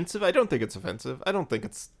like offensive. I don't think it's offensive. I don't think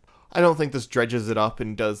this dredges it up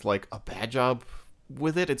and does like a bad job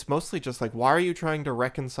with it. It's mostly just like, why are you trying to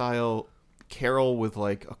reconcile Carol with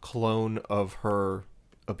like a clone of her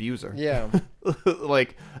abuser? Yeah.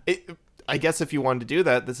 Like I guess if you wanted to do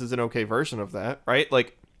that, this is an okay version of that, right?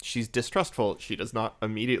 Like she's distrustful. She does not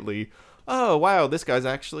immediately, oh wow, this guy's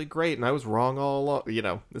actually great and I was wrong all along.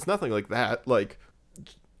 It's nothing like that. Like,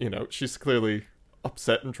 she's clearly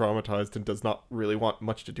upset and traumatized and does not really want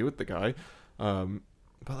much to do with the guy. But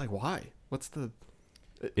like, why? What's the?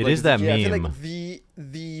 It is that meme. I feel like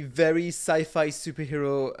the very sci-fi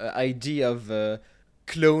superhero idea of a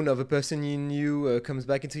clone of a person you knew comes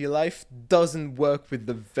back into your life doesn't work with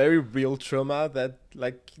the very real trauma that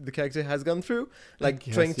like the character has gone through. Like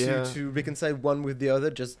trying to reconcile one with the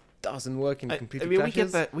other just doesn't work and completely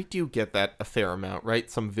clashes. We do get that a fair amount,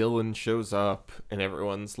 right? Some villain shows up and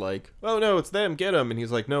everyone's like, oh no, it's them, get him. And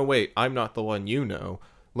he's like, no, wait, I'm not the one you know.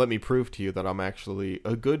 Let me prove to you that I'm actually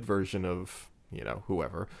a good version of,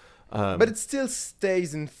 whoever. But it still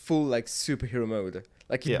stays in full like superhero mode.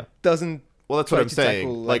 Like it doesn't. Well, that's what I'm saying.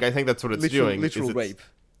 Tackle, like I think that's what it's doing. Literal rape.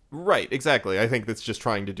 Right, exactly. I think that's just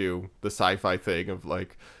trying to do the sci-fi thing of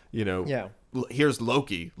like, here's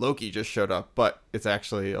Loki. Loki just showed up, but it's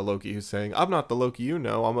actually a Loki who's saying, I'm not the Loki you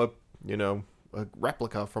know. I'm a, a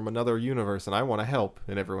replica from another universe, and I want to help,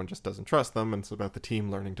 and everyone just doesn't trust them, and it's about the team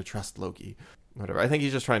learning to trust Loki. Whatever. I think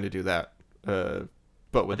he's just trying to do that.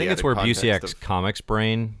 But with I think the it's added where context Busiek's of- comics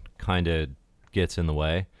brain kind of gets in the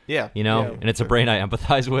way. Yeah. You know, Yeah. and it's a brain I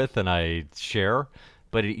empathize with and I share.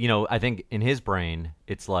 But, you know, I think in his brain,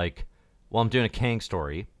 it's like, well, I'm doing a Kang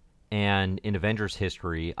story. And in Avengers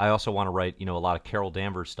history, I also want to write, you know, a lot of Carol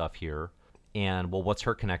Danvers stuff here. And, well, what's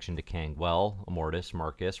her connection to Kang? Well, Immortus,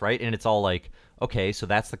 Marcus, right? And it's all like, okay, so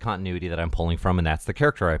that's the continuity that I'm pulling from, and that's the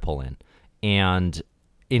character I pull in. And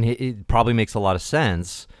it probably makes a lot of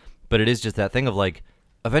sense, but it is just that thing of like,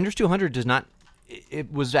 Avengers 200 does not...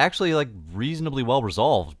 It was actually like reasonably well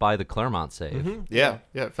resolved by the Claremont save. Yeah,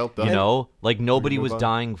 it felt done. You know, like nobody move was on.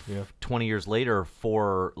 dying Yeah. 20 years later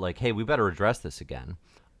for like, hey, we better address this again.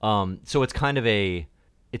 So it's kind of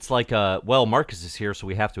it's like well, Marcus is here, so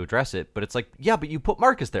we have to address it. But it's like, yeah, but you put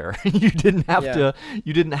Marcus there. You didn't have Yeah.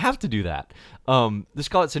 to do that. The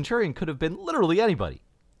Scarlet Centurion could have been literally anybody.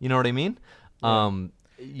 You know what I mean? You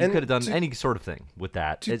And could have done to- any sort of thing with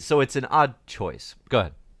that. So it's an odd choice. Go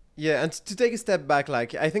ahead. Yeah, and to take a step back,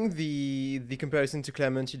 like I think the comparison to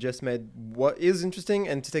Clement you just made what is interesting,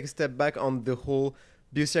 and to take a step back on the whole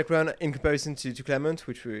Busiek run in comparison to Clement,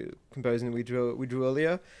 which comparison we drew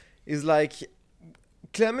earlier, is like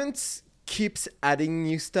Clement keeps adding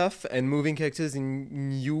new stuff and moving characters in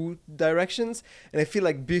new directions, and I feel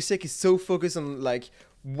like Busiek is so focused on like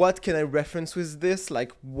what can I reference with this,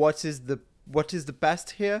 like what is the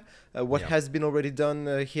past here, what Yeah. has been already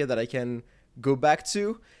done here that I can go back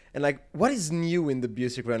to. And like, what is new in the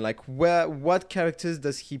Busiek run? Like, what characters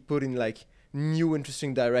does he put in like new,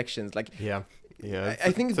 interesting directions? Like, Yeah.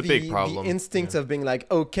 I think it's a the big problem. instinct Yeah. of being like,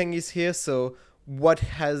 oh, Kang is here, so when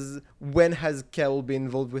has Carol been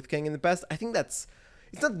involved with Kang in the past? I think it's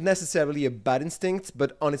not necessarily a bad instinct,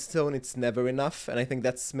 but on its own, it's never enough. And I think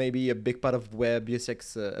that's maybe a big part of where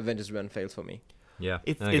Busiek's Avengers run failed for me. Yeah,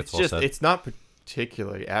 It's just it's not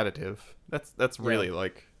particularly additive. That's really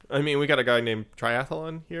like, I mean, we got a guy named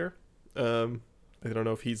Triathlon here. I don't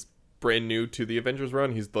know if he's brand new to the Avengers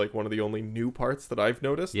run. He's like one of the only new parts that I've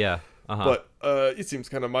noticed. yeah. Uh-huh. But it seems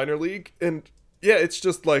kind of minor league, and yeah, it's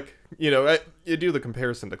just like, you know, you do the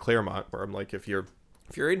comparison to Claremont, where I'm like, if you're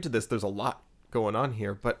into this, there's a lot going on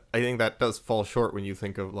here, but I think that does fall short when you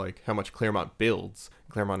think of like how much Claremont builds.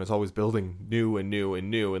 Claremont is always building new and new and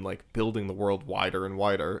new, and like building the world wider and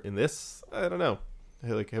wider. In this, I don't know.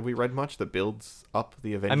 Like, have we read much that builds up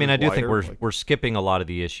the Avengers? I mean, I do think wider? we're skipping a lot of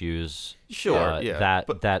the issues. Sure, yeah,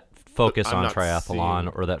 that focus I'm on not Triathlon seeing-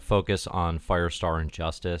 or that focus on Firestar and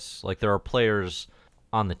Justice. Like, there are players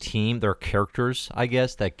on the team, there are characters, I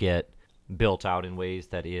guess, that get built out in ways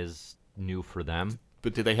that is new for them.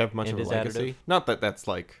 But do they have much It of a is legacy? additive. Not that that's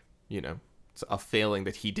like, you know, it's a failing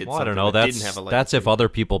that he did. Well, I something don't know. that didn't have a legacy. That's if other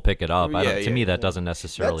people pick it up. Yeah, to yeah, me, that yeah. doesn't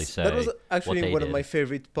necessarily say That was what actually they one did. of my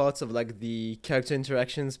favorite parts of like the character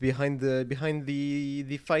interactions behind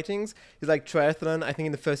the fightings. Is like Triathlon. I think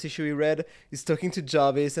in the first issue we read, he's talking to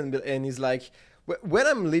Jarvis and he's like, when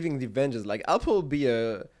I'm leaving the Avengers, like I'll probably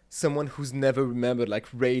be someone who's never remembered like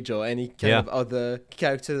Rage or any kind Yeah. of other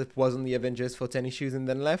character that was on the Avengers for 10 issues and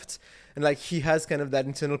then left. And like he has kind of that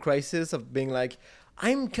internal crisis of being like,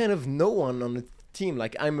 I'm kind of no one on the team.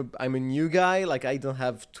 Like I'm a new guy. Like I don't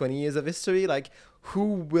have 20 years of history. Like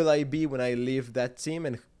who will I be when I leave that team?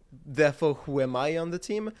 And therefore, who am I on the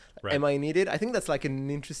team? Right. Am I needed? I think that's like an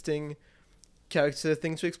interesting character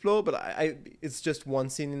thing to explore. But I it's just one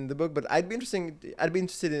scene in the book. But I'd be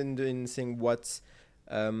interested in seeing what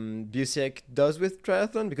Busiek does with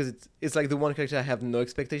Triathlon, because it's like the one character I have no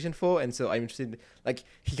expectation for, and so I'm interested. Like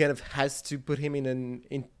he kind of has to put him in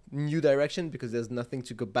new direction because there's nothing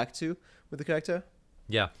to go back to with the character.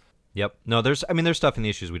 Yeah. Yep. No, there's stuff in the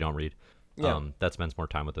issues we don't read. Yeah. That spends more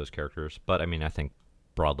time with those characters. But I mean, I think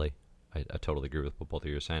broadly, I totally agree with what both of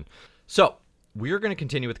you are saying. So we're going to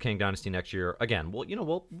continue with Kang Dynasty next year. Again,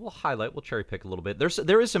 we'll highlight, we'll cherry pick a little bit.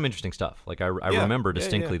 There is some interesting stuff. Like I remember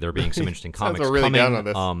distinctly there being some interesting Sounds comics really coming. down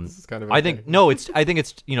on this. This is kind of I think I think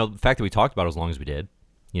it's the fact that we talked about it as long as we did.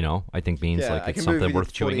 I think means like I it's can something believe we worth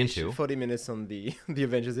did chewing 40 into. 40 minutes on the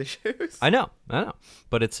Avengers issues. I know,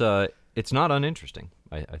 but it's not uninteresting.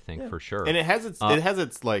 I think for sure. And it has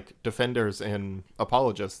its like defenders and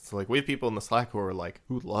apologists. Like we have people in the Slack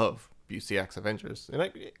who love Busiek's Avengers, and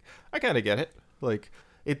I kind of get it. Like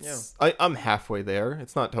it's I'm halfway there.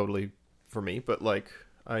 It's not totally for me, but like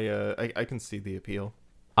I can see the appeal.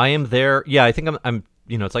 I am there. Yeah, I think I'm.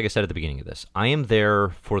 It's like I said at the beginning of this. I am there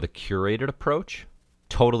for the curated approach,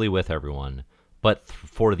 totally with everyone. But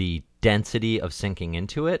for the density of sinking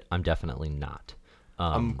into it, I'm definitely not.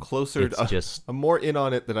 I'm closer. Just I'm more in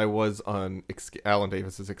on it than I was on Alan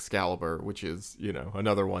Davis's Excalibur, which is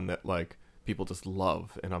another one that like people just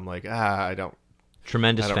love, and I'm like I don't.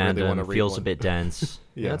 tremendous I don't really fandom, wanna read feels a one. bit dense.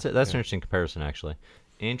 Yeah, That's an yeah. interesting comparison, actually.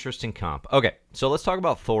 Interesting comp. Okay, so let's talk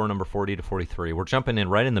about Thor number 40 to 43. We're jumping in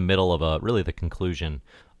right in the middle of really the conclusion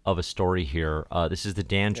of a story here. This is the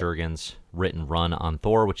Dan Jurgens written run on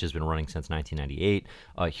Thor, which has been running since 1998.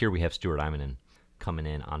 Here we have Stuart Immonen coming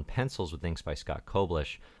in on pencils with inks by Scott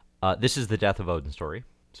Koblish. This is the Death of Odin story.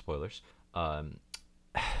 Spoilers.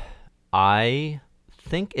 I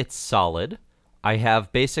think it's solid. I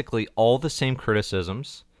have basically all the same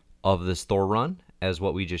criticisms of this Thor run as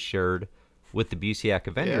what we just shared with the Busiek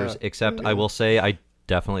Avengers, Yeah. except I will say I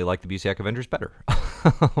definitely like the Busiek Avengers better.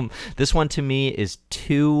 This one to me is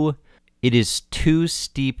too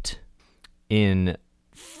steeped in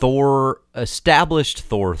established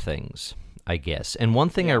Thor things, I guess. And one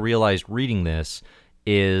thing I realized reading this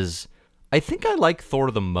is I think I like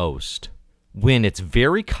Thor the most when it's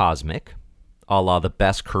very cosmic, a la the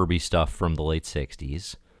best Kirby stuff from the late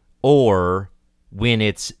 60s, or when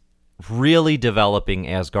it's really developing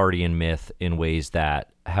Asgardian myth in ways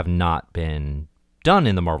that have not been done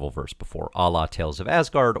in the Marvelverse before, a la Tales of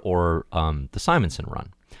Asgard or the Simonson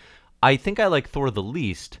run. I think I like Thor the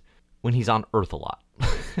least when he's on Earth a lot,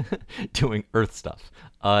 doing Earth stuff.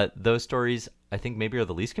 Those stories, I think, maybe are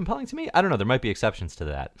the least compelling to me. I don't know. There might be exceptions to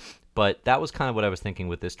that. But that was kind of what I was thinking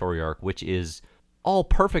with this story arc, which is all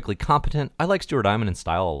perfectly competent. I like Stuart Immonen's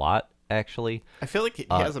style a lot, actually. I feel like he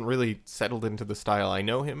hasn't really settled into the style I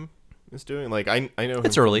know him is doing. Like I know him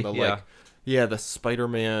It's from early, the, yeah. the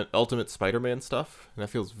Spider-Man, Ultimate Spider-Man stuff, and that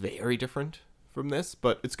feels very different from this.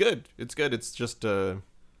 But it's good. It's good. It's just I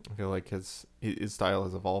feel like his style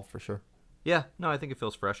has evolved for sure. Yeah, no, I think it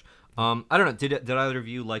feels fresh. I don't know. Did either of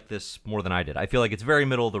you like this more than I did? I feel like it's very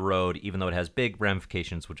middle of the road, even though it has big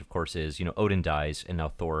ramifications, which of course is, Odin dies, and now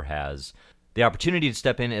Thor has the opportunity to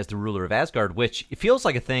step in as the ruler of Asgard, which it feels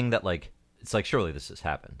like a thing that, like, it's like, surely this has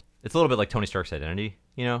happened. It's a little bit like Tony Stark's identity,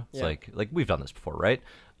 It's Yeah. like we've done this before, right?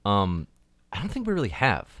 I don't think we really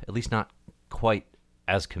have, at least not quite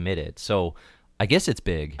as committed. So I guess it's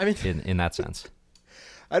big in that sense.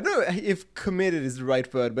 I don't know if committed is the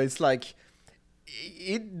right word, but it's like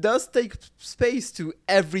it does take space to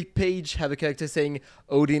every page have a character saying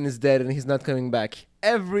Odin is dead and he's not coming back.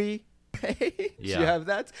 Every page you have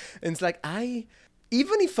that, and it's like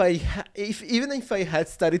even if I had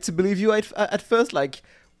started to believe you at first, like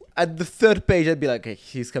at the third page, I'd be like, okay,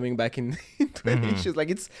 he's coming back in 20 issues. Like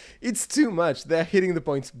it's too much. They're hitting the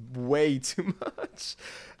points way too much.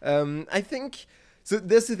 I think. So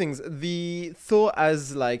there's two things. The Thor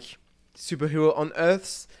as like superhero on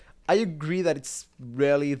Earths, I agree that it's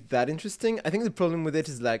rarely that interesting. I think the problem with it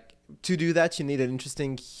is like to do that you need an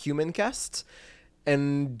interesting human cast,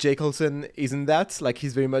 and Jake Olsen isn't that. Like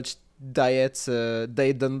he's very much Diet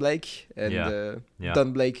Dunblake, and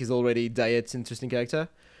Dunblake is already Diet's interesting character.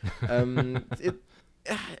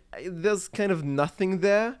 There's kind of nothing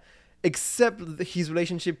there. Except his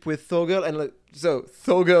relationship with Thorgirl, and so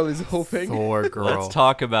Thorgirl is the whole thing. Thor girl. Let's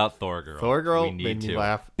talk about Thor Girl. Thor Girl We need made me to.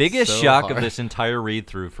 laugh. Biggest so shock hard. of this entire read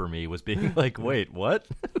through for me was being like, wait, what?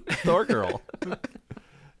 Thor Girl.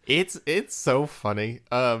 It's so funny.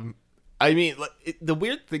 I mean, the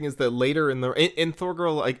weird thing is that later in Thor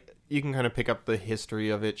Girl, like you can kind of pick up the history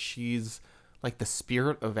of it. She's like the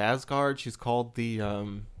spirit of Asgard. She's called the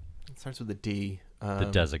it starts with a D. The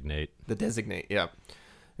Designate. The Designate, yeah.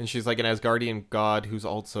 And she's like an Asgardian god who's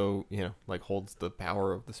also, like holds the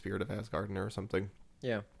power of the spirit of Asgard in her or something.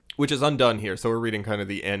 Yeah. Which is undone here. So we're reading kind of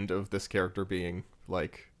the end of this character being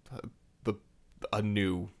like a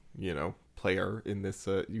new, player in this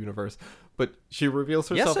universe. But she reveals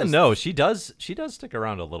herself Yes and as, no. She does stick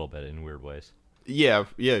around a little bit in weird ways. Yeah.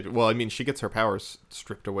 Well, I mean, she gets her powers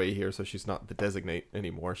stripped away here, so she's not the Designate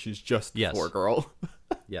anymore. She's just Thor Girl.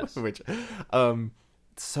 Yes. Which,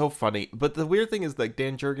 so funny. But the weird thing is like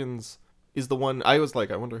Dan Jurgens is the one I was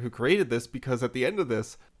like, I wonder who created this, because at the end of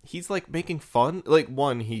this, he's like making fun. Like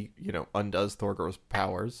one, he undoes Thorgirl's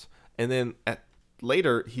powers, and then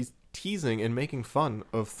later he's teasing and making fun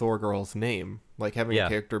of Thorgirl's name, like having a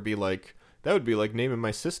character be like, that would be like naming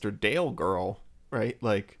my sister Dale Girl, right?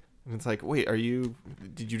 Like, and it's like, wait,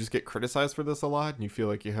 did you just get criticized for this a lot, and you feel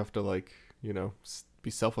like you have to like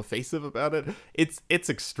be self-effaceive about it? It's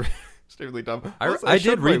extremely dumb. I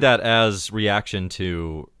did read that as reaction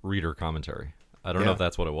to reader commentary. I don't know if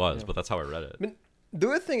that's what it was, but that's how I read it. But the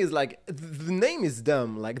weird thing is like the name is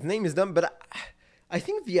dumb. Like the name is dumb, but I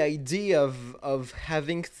think the idea of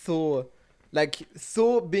having Thor like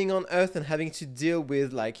Thor being on Earth and having to deal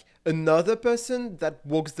with like another person that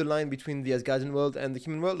walks the line between the Asgardian world and the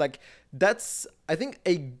human world, like that's I think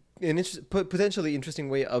potentially interesting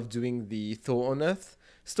way of doing the Thor on Earth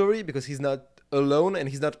story, because he's not alone, and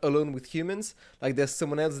he's not alone with humans. Like there's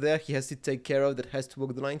someone else there he has to take care of, that has to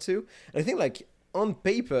walk the line too. And I think like on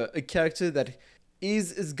paper, a character that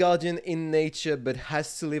is Asgardian in nature but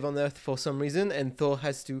has to live on Earth for some reason, and Thor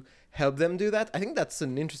has to help them do that. I think that's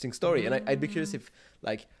an interesting story, and I'd be curious if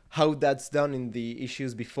like how that's done in the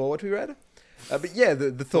issues before what we read. But yeah,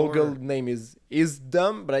 the Thor girl name is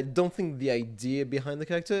dumb, but I don't think the idea behind the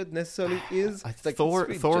character necessarily is. It's like, Thor it's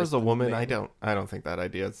really Thor just is a a woman. name. I don't think that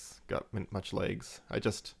idea's got much legs. I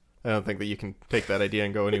don't think that you can take that idea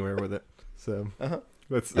and go anywhere with it. So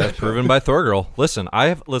That's proven by Thor Girl.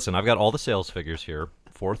 I've got all the sales figures here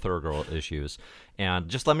for Thor Girl issues, and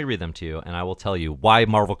just let me read them to you, and I will tell you why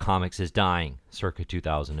Marvel Comics is dying circa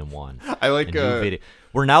 2001. I like.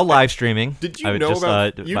 We're now live streaming. Did you know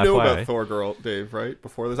about FYI. Thor Girl, Dave? Right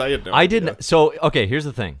before this, I had no. I idea. didn't. So okay, here's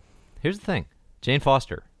the thing. Jane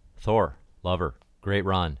Foster, Thor, lover, great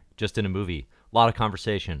run, just in a movie. A lot of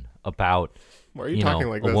conversation about Why are you talking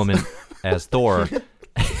like a this? woman as Thor.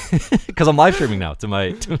 Because I'm live streaming now to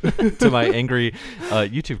my to my angry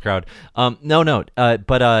YouTube crowd.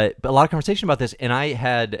 But a lot of conversation about this, and I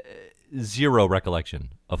had zero recollection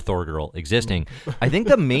of Thor Girl existing. I think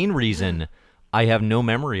the main reason I have no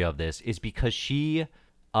memory of this is because she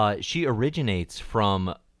originates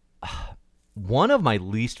from one of my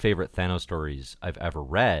least favorite Thanos stories I've ever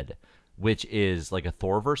read, which is like a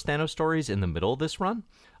Thorverse Thanos stories in the middle of this run.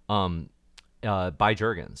 By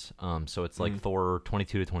Jurgens. So it's like Thor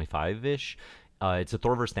 22 to 25 ish. It's a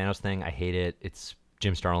Thor vs Thanos thing. I hate it. It's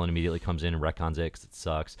Jim Starlin immediately comes in and retcons it because it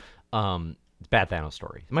sucks. It's a bad Thanos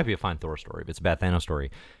story. It might be a fine Thor story, but it's a bad Thanos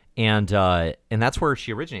story. And that's where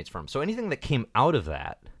she originates from. So anything that came out of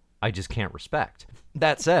that, I just can't respect.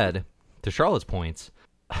 That said, to Charlotte's points,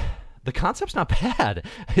 the concept's not bad.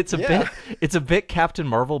 It's a bit Captain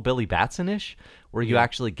Marvel, Billy Batson-ish, where you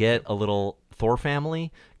actually get a little Thor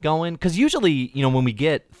family going, because usually, when we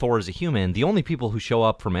get Thor as a human, the only people who show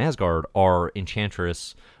up from Asgard are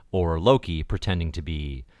Enchantress or Loki pretending to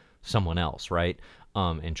be someone else, right?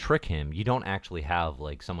 And trick him. You don't actually have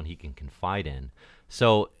like someone he can confide in.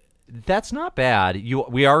 So that's not bad.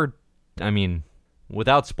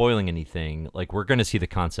 Without spoiling anything, like we're going to see the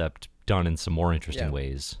concept done in some more interesting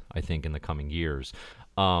ways, I think, in the coming years.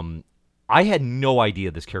 I had no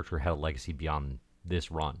idea this character had a legacy beyond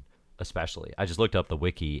this run. Especially, I just looked up the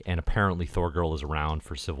wiki, and apparently Thor Girl is around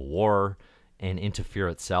for Civil War and into Fear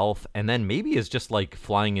itself, and then maybe is just like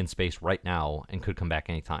flying in space right now and could come back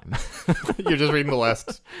anytime. You're just reading the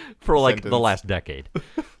last for like sentence. the last decade.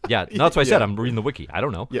 Yeah, no, that's what I said. I'm reading the wiki. I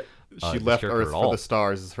don't know. Yeah, she left Earth for the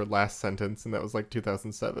stars is her last sentence, and that was like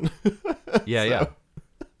 2007. Yeah.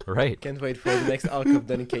 Right. Can't wait for the next arc of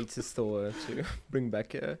Donny Cates' Thor to bring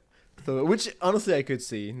back Thor, which honestly I could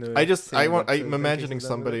see. I'm imagining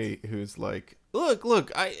somebody who's like,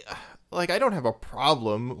 look, I don't have a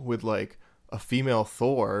problem with like a female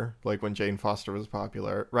Thor, like when Jane Foster was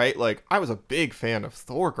popular, right? Like I was a big fan of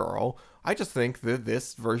Thor Girl. I just think that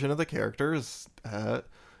this version of the character is, got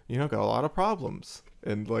a lot of problems,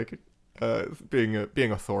 and like, being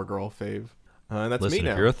a Thor Girl fave. And that's Listen, me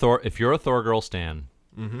now. if you're a Thor Girl stan,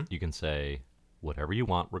 you can say whatever you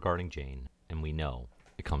want regarding Jane, and we know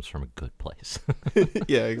it comes from a good place.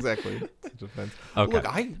 Yeah, exactly. Okay. Look,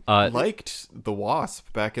 I liked the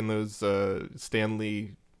Wasp back in those Stan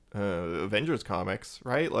Lee Avengers comics,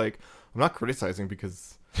 right? Like, I'm not criticizing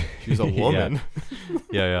because she's a woman.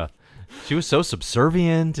 Yeah. She was so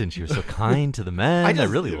subservient, and she was so kind to the men. I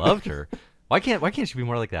really loved her. Why can't she be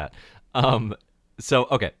more like that? So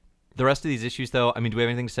okay, the rest of these issues, though. I mean, do we have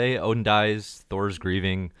anything to say? Odin dies. Thor's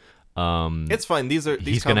grieving. It's fine. He's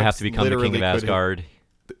going to have to become the king of Asgard.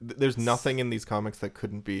 There's nothing in these comics that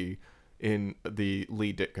couldn't be in the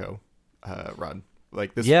Lee Ditko run.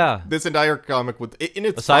 Like this, this entire comic with in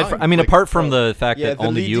its apart from the fact that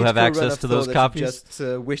only you have access to those copies, just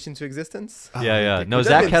wished into existence. No,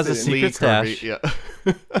 Zach has a secret stash. Yeah.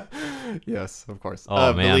 Yes, of course.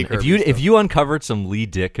 Oh man, if you uncovered some Lee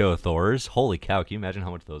Ditko Thors, holy cow! Can you imagine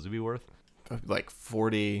how much those would be worth? Like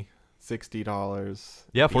 $40, $60.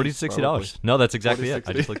 Yeah, $40 to $60. No, that's exactly it.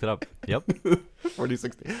 I just looked it up. Yep. 40,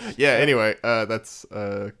 60. Yeah. Anyway, that's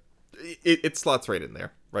it slots right in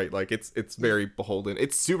there, right? Like it's very beholden.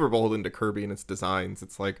 It's super beholden to Kirby and its designs.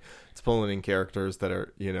 It's like it's pulling in characters that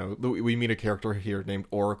are, we meet a character here named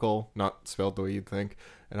Oracle, not spelled the way you'd think,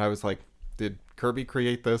 and I was like, did Kirby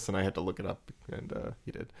create this? And I had to look it up, and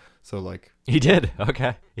he did. So like He did.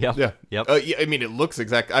 Okay. Yep. yeah, Yep. yeah. I mean, it looks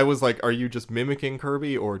exact. I was like, are you just mimicking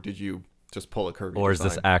Kirby, or did you just pull a Kirby? Or is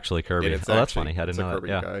this design? actually Kirby? And Oh, it's that's actually- funny. I it's didn't a know Kirby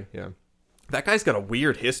that. Yeah. guy. Yeah. That guy's got a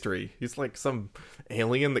weird history. He's like some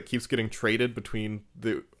alien that keeps getting traded between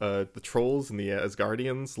the trolls and the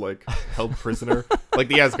Asgardians, like held prisoner. Like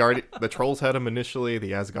the trolls had him initially,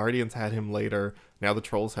 the Asgardians had him later. Now the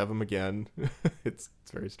trolls have him again. It's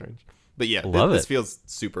very strange. But yeah, Love this it. feels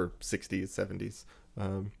super 60s, 70s.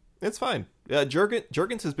 It's fine.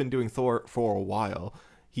 Jurgens has been doing Thor for a while.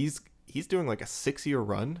 He's doing like a 6-year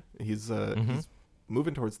run. He's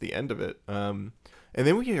moving towards the end of it. And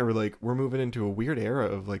then we're moving into a weird era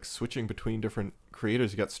of like switching between different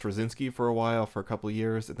creators. You got Straczynski for a while, for a couple of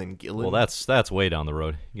years, and then Gillen. Well, that's way down the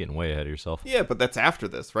road. You're getting way ahead of yourself. Yeah, but that's after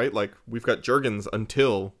this, right? Like we've got Jurgens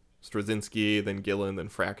until Straczynski, then Gillen, then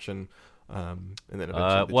Fraction, and then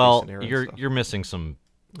eventually the Well, Jason Aaron you're stuff. you're missing some.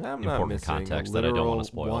 I'm important not missing context a that I don't wanna literal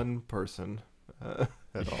spoil. one person at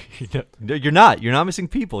all. No, you're not. You're not missing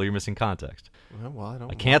people. You're missing context. Well, I don't.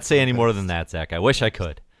 I can't want say any more context. than that, Zach. I wish I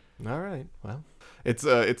could. All right. Well, it's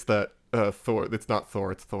that Thor. It's not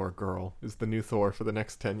Thor. It's Thor Girl. Is the new Thor for the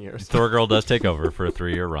next 10 years. Thor Girl does take over for a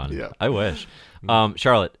 3-year run. Yeah. I wish.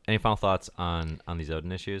 Charlotte, any final thoughts on these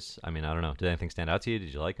Odin issues? I mean, I don't know. Did anything stand out to you?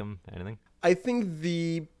 Did you like them? Anything? I think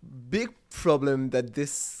the big problem that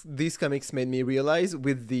these comics made me realize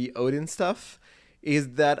with the Odin stuff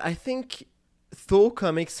is that I think Thor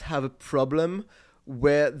comics have a problem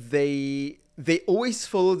where they always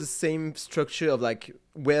follow the same structure of like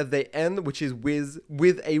where they end, which is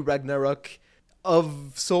with a Ragnarok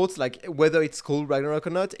of sorts, like whether it's called Ragnarok or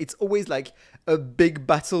not. It's always like a big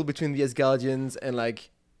battle between the Asgardians and like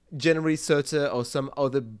generally Surtur or some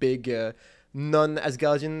other big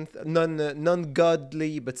non-Asgardian,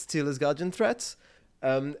 non-godly but still Asgardian threat.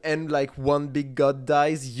 And like one big god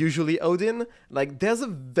dies, usually Odin. Like there's a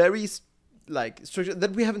very like structure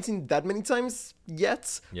that we haven't seen that many times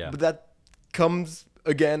yet, Yeah. but that comes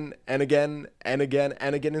again and again and again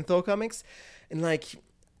and again in Thor comics. And like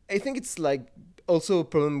I think it's like also a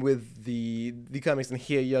problem with the comics, and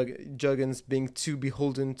here Jurgens being too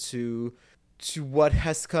beholden to what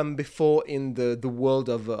has come before in the world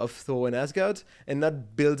of Thor and Asgard, and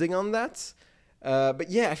not building on that. But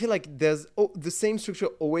yeah, I feel like there's the same structure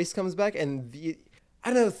always comes back, and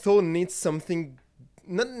I don't know, Thor needs something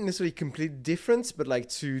not necessarily completely different, but like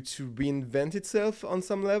to reinvent itself on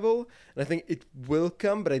some level. And I think it will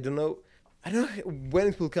come, but I don't know when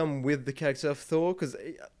it will come with the character of Thor, because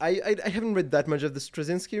I haven't read that much of the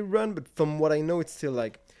Straczynski run, but from what I know, it's still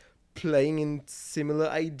like playing in similar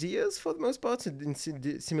ideas for the most part, in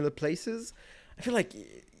similar places. I feel like,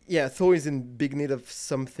 yeah, Thor is in big need of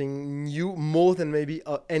something new, more than maybe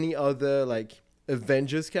any other like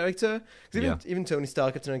Avengers character. 'Cause even Tony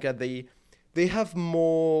Stark, Captain America, they have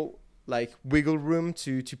more like wiggle room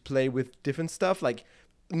to play with different stuff. Like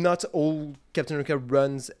not all Captain America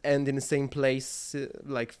runs end in the same place,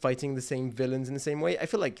 like fighting the same villains in the same way. I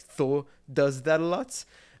feel like Thor does that a lot.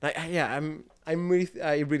 I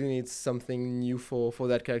really need something new for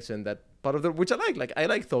that character and that part of the, which I like. Like I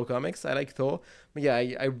like Thor comics, I like Thor, but yeah,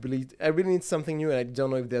 I really need something new, and I don't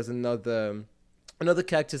know if there's another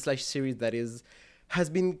character / series that has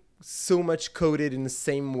been so much coded in the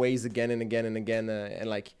same ways again and again and again, and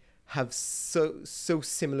like have so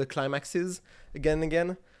similar climaxes again and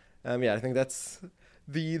again. I think that's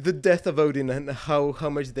the death of Odin, and how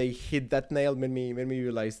much they hit that nail made me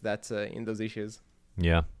realize that in those issues.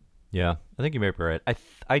 Yeah. I think you may be right.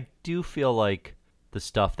 I do feel like the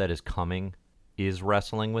stuff that is coming is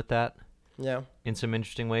wrestling with that. Yeah. In some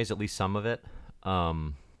interesting ways, at least some of it.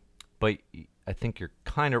 But I think you're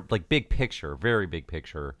kind of like big picture, very big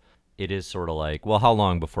picture. It is sort of like, well, how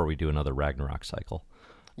long before we do another Ragnarok cycle?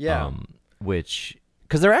 Yeah. Which,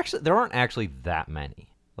 because there aren't actually that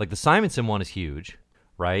many. Like the Simonson one is huge,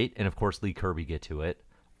 right? And of course Lee Kirby get to it.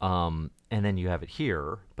 And then you have it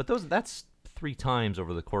here, but that's 3 times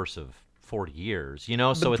over the course of 40 years, you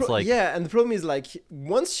know? So it's like, yeah, and the problem is like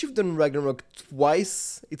once you've done Ragnarok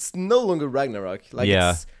twice, it's no longer Ragnarok. Like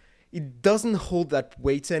it doesn't hold that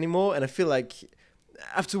weight anymore, and I feel like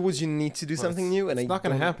afterwards you need to do something new, and it's not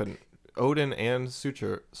going to happen. Odin and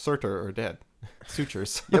Surtur are dead.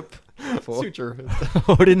 Sutures. Yep. Suture.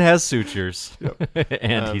 Odin has sutures, Yep.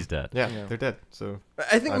 and he's dead. Yeah, they're dead. So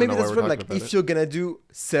I think I maybe don't know that's why the we're problem. Like, talking about if you're gonna do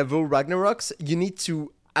several Ragnaroks, you need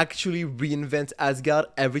to actually reinvent Asgard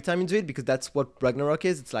every time you do it, because that's what Ragnarok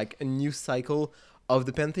is. It's like a new cycle of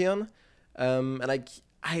the pantheon, and like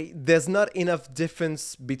there's not enough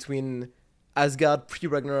difference between Asgard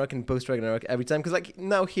pre-Ragnarok and post-Ragnarok every time, because like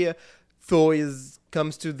now here Thor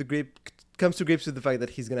comes to comes to grips with the fact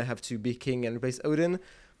that he's gonna have to be king and replace Odin,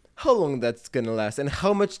 how long that's gonna last, and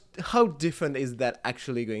how different is that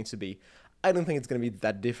actually going to be? I don't think it's gonna be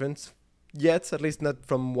that different yet, at least not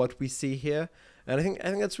from what we see here. And I think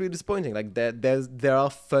that's really disappointing. Like there are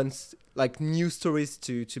fun like new stories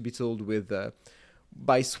to be told with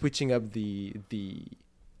by switching up the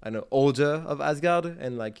I don't know, order of Asgard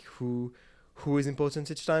and like who is important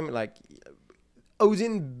each time. Like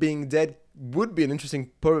Odin being dead would be an interesting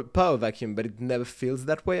power vacuum, but it never feels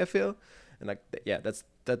that way, I feel. And like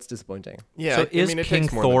that's disappointing. Yeah. So I is mean, it King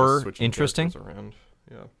takes more than just Thor switching interesting? characters around.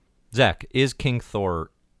 Yeah. Zach, is King Thor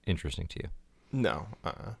interesting to you? No.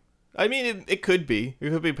 I mean, it could be. It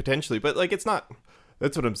could be potentially, but like it's not.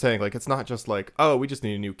 That's what I'm saying. Like it's not just like, oh, we just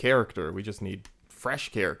need a new character. We just need fresh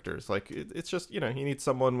characters. Like it's just, you need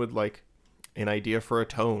someone with like an idea for a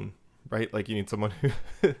tone, right? Like you need someone who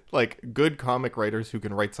like good comic writers who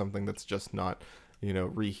can write something that's just not,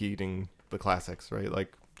 reheating the classics, right?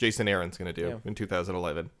 Like Jason Aaron's going to do in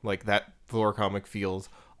 2011. Like that Thor comic feels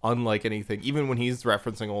unlike anything. Even when he's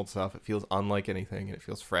referencing old stuff, it feels unlike anything and it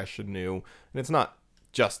feels fresh and new. And it's not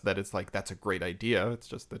just that it's like that's a great idea. It's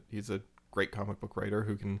just that he's a great comic book writer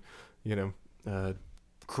who can,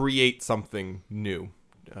 create something new.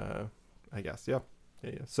 I guess, yeah.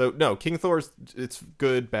 So no, King Thor's, it's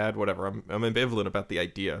good, bad, whatever. I'm ambivalent about the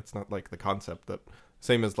idea. It's not like the concept that,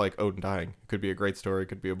 same as like Odin dying. It could be a great story, it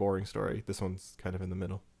could be a boring story. This one's kind of in the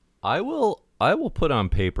middle. I will put on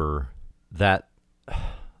paper that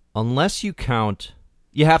unless you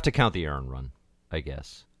have to count the Aaron run, I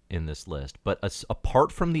guess, in this list. But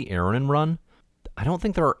apart from the Aaron run, I don't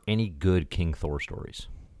think there are any good King Thor stories.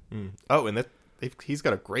 Oh, and he's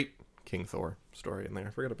got a great King Thor story in there. I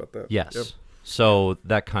forgot about that. Yes. Yep. So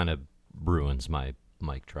that kind of ruins my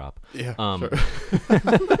mic drop. Yeah, sure. sure.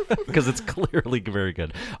 Because it's clearly very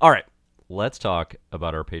good. All right. Let's talk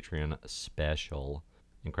about our Patreon special.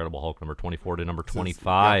 Incredible Hulk number 24 to number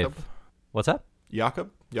 25. What's that?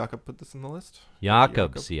 Jakob put this in the list.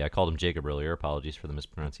 Jakob. See, I called him Jacob earlier. Apologies for the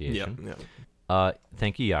mispronunciation. Yeah.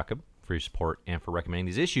 Thank you, Jakob, for your support and for recommending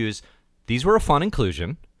these issues. These were a fun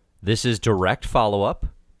inclusion. This is direct follow-up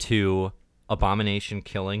to Abomination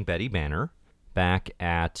killing Betty Banner back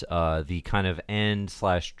at the kind of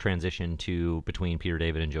end/transition to between Peter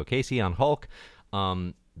David and Joe Casey on Hulk.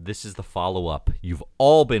 This is the follow-up you've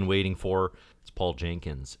all been waiting for. It's Paul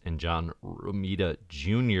Jenkins and John Romita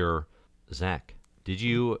Jr. Zach, did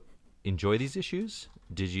you enjoy these issues?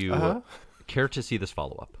 Did you care to see this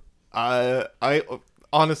follow-up? I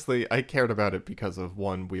honestly, I cared about it because of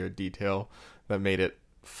one weird detail that made it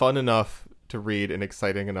fun enough to read and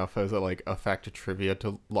exciting enough as a fact of trivia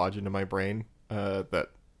to lodge into my brain that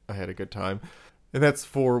I had a good time. And that's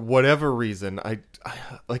for whatever reason.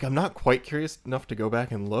 I'm not quite curious enough to go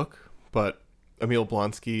back and look, but Emil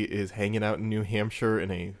Blonsky is hanging out in New Hampshire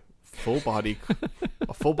in a full body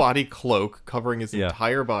cloak covering his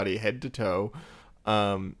entire body head to toe,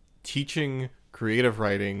 teaching creative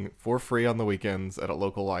writing for free on the weekends at a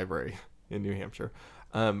local library in New Hampshire.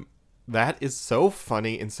 That is so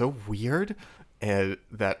funny and so weird, and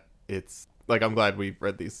that it's like, I'm glad we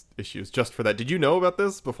read these issues just for that. Did you know about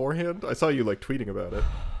this beforehand? I saw you tweeting about it.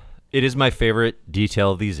 It is my favorite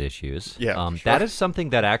detail of these issues. Yeah, sure. That is something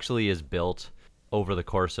that actually is built over the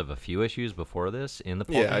course of a few issues before this in the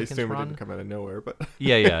Paul Jenkins I assume run. It didn't come out of nowhere, but it's,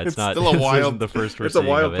 it's not still a wild. The first it's a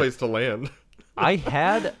wild place to land. I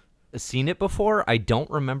had seen it before. I don't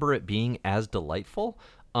remember it being as delightful.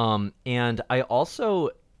 And I also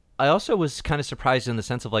was kind of surprised in the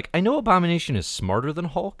sense of I know Abomination is smarter than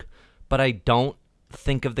Hulk, but I don't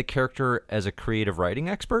think of the character as a creative writing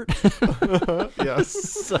expert. Yes.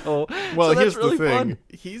 So here's really the thing. fun.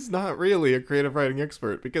 He's not really a creative writing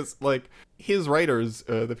expert because his writers,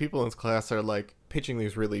 the people in his class are pitching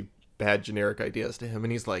these really bad generic ideas to him.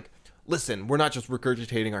 And he's like, listen, we're not just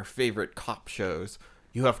regurgitating our favorite cop shows.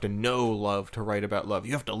 You have to know love to write about love.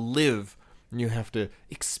 You have to live and you have to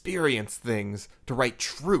experience things to write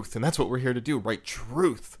truth. And that's what we're here to do, write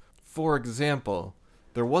truth. For example,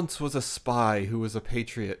 there once was a spy who was a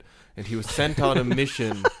patriot, and he was sent on a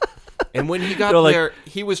mission. And when he got there,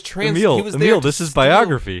 he was Emil, this is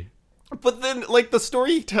biography. But then, the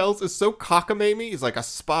story he tells is so cockamamie. He's like a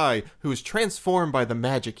spy who was transformed by the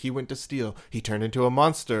magic he went to steal. He turned into a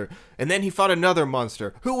monster, and then he fought another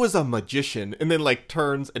monster who was a magician. And then,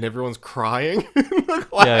 turns, and everyone's crying in the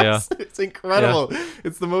class. Yeah. It's incredible. Yeah.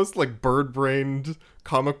 It's the most, bird-brained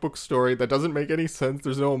comic book story that doesn't make any sense.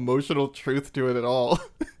 There's no emotional truth to it at all.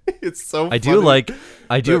 It's so funny.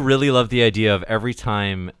 I do really love the idea of every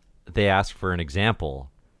time they ask for an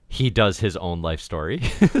example, he does his own life story.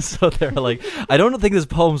 So they're like, I don't think this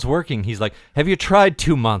poem's working. He's like, have you tried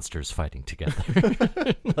two monsters fighting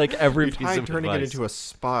together? Like every You piece tried of turning it advice. into a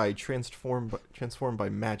spy transformed by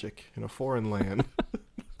magic in a foreign land.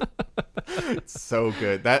 It's so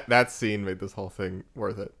good. That scene made this whole thing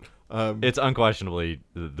worth it. It's unquestionably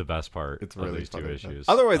the best part It's of really these two funny. issues.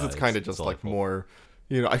 Otherwise, it's kind of just like delightful. more.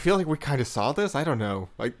 I feel like we kind of saw this. I don't know.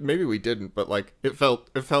 Like maybe we didn't, but like it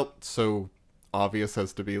felt so obvious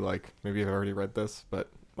as to be like maybe I've already read this, but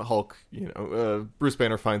Hulk. Bruce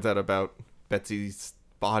Banner finds out about Betsy's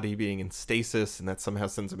body being in stasis, and that somehow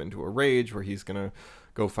sends him into a rage where he's gonna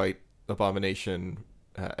go fight Abomination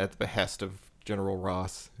at the behest of General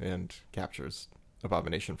Ross and captures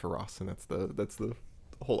Abomination for Ross, and that's the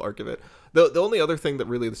whole arc of it. The only other thing that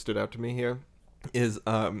really stood out to me here is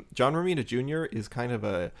John Romita Jr. is kind of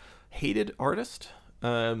a hated artist,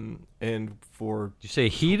 and for Did you say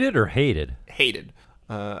heated or hated? hated,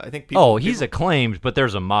 I think people. Oh, he's acclaimed, but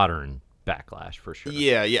there's a modern backlash for sure.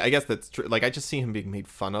 Yeah, I guess that's true. Like, I just see him being made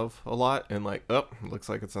fun of a lot, and like, looks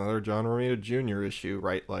like it's another John Romita Jr. issue,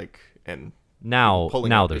 right? Like, and Now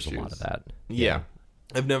pulling up there's a issues. lot of that. Yeah.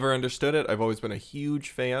 I've never understood it. I've always been a huge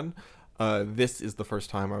fan. This is the first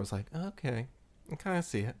time I was like, okay, I kind of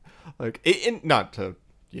see it. Like, not to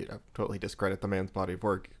totally discredit the man's body of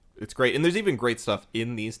work. It's great, and there's even great stuff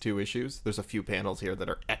in these two issues. There's a few panels here that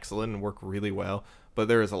are excellent and work really well, but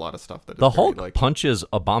there is a lot of stuff that is The very, Hulk like, punches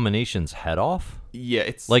Abomination's head off. yeah,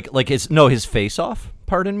 it's Like his face off,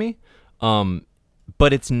 pardon me.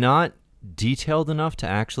 But it's not detailed enough to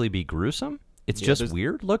actually be gruesome. It's Yeah, just there's-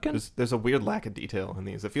 weird looking. there's a weird lack of detail in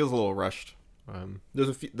these. It feels a little rushed. There's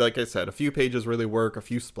a few, like I said, a few pages really work, a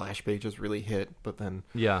few splash pages really hit, but then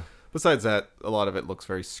Yeah. besides that, a lot of it looks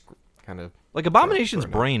very kind of Like Abomination's for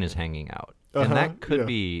an brain is hanging out. Uh-huh, And that could yeah.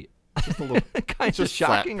 be just a little. kind of just flat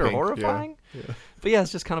shocking or pink, yeah. horrifying. Yeah. But yeah,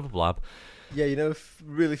 it's just kind of a blob. Yeah,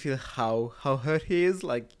 really feel how hurt he is.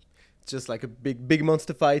 Like, just like a big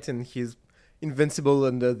monster fight, and he's invincible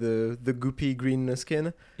under the goopy green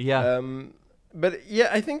skin. Yeah. But yeah,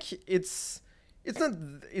 I think it's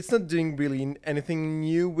not doing really anything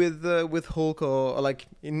new with Hulk or like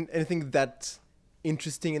in anything that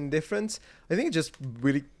interesting and different. I think it's just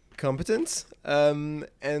really competent. And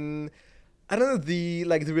I don't know, the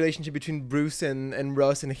relationship between Bruce and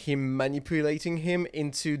Ross and him manipulating him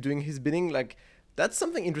into doing his bidding, like that's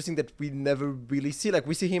something interesting that we never really see. Like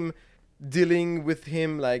we see him dealing with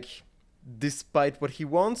him like despite what he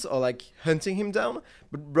wants or like hunting him down,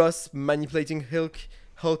 but Ross manipulating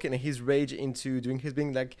Hulk and his rage into doing his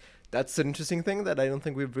bidding, like that's an interesting thing that I don't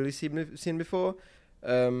think we've really seen before.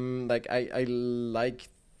 Like I like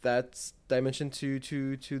that dimension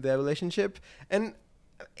to their relationship, and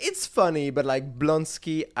it's funny, but like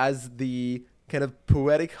Blonsky as the kind of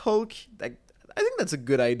poetic Hulk, like I think that's a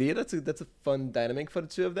good idea. That's a fun dynamic for the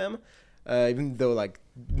two of them. Even though like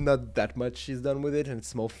not that much is done with it, and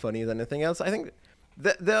it's more funny than anything else. I think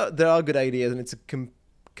there are good ideas, and it's a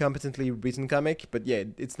competently written comic. But yeah,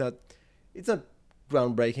 it's not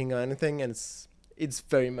groundbreaking or anything, and it's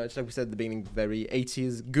very much, like we said at the beginning, very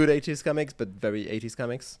 80s, good 80s comics, but very 80s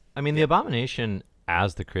comics. I mean, the Abomination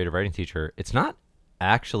as the creative writing teacher, it's not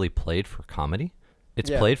actually played for comedy. It's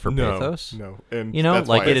Yeah. played for No, pathos. no, and You know, that's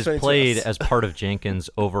like why it it's is funny to played us. as part of Jenkins'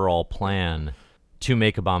 overall plan to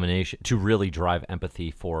make Abomination, to really drive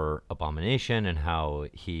empathy for Abomination and how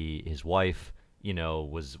his wife,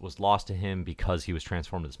 was lost to him because he was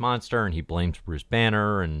transformed into this monster, and he blames Bruce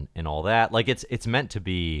Banner and all that. Like it's meant to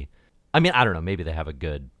be. I mean, I don't know. Maybe they have a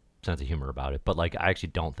good sense of humor about it, but like I actually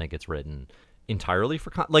don't think it's written entirely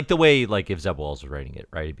for like the way like if Zeb Wells was writing it,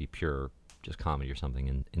 right? It'd be pure just comedy or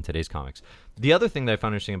something in today's comics. The other thing that I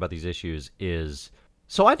found interesting about these issues is,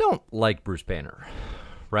 so I don't like Bruce Banner,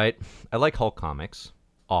 right? I like Hulk comics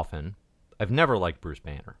often. I've never liked Bruce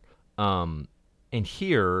Banner. And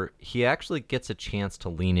here he actually gets a chance to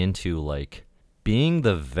lean into like being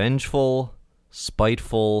the vengeful,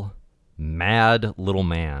 spiteful, mad little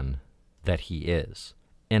man that he is.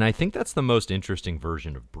 And I think that's the most interesting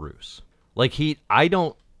version of Bruce. Like I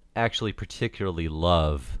don't actually particularly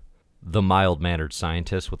love the mild-mannered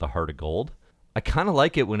scientist with a heart of gold. I kind of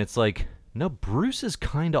like it when it's like, no, Bruce is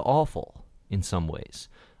kind of awful in some ways.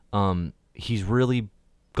 He's really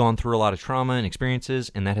gone through a lot of trauma and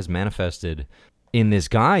experiences, and that has manifested in this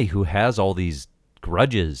guy who has all these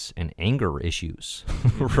grudges and anger issues,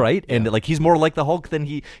 right? And like he's more like the Hulk than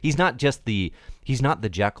he's not the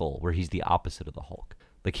Jekyll where he's the opposite of the Hulk.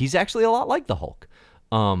 Like he's actually a lot like the Hulk.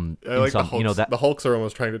 I Mm. like the Hulks. that The Hulks are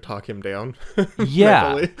almost trying to talk him down.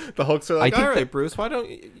 Yeah. mentally. The Hulks are like, think all right, that- Bruce, why don't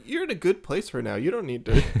you're in a good place for now. You don't need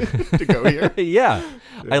to to go here. yeah.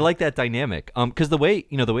 I like that dynamic. Because the way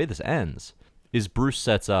this ends is Bruce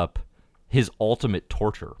sets up his ultimate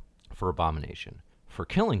torture for Abomination, for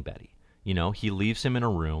killing Betty. He leaves him in a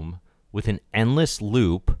room with an endless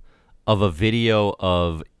loop of a video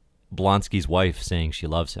of Blonsky's wife saying she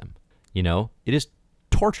loves him. It is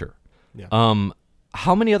torture. Yeah.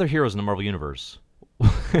 How many other heroes in the Marvel Universe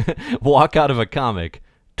walk out of a comic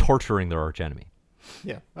torturing their archenemy?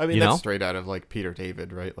 Yeah, I mean You that's know? straight out of like Peter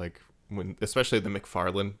David, right? Like especially the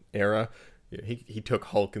McFarlane era, he took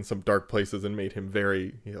Hulk in some dark places and made him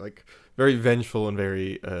very very vengeful and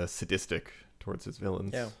very sadistic towards his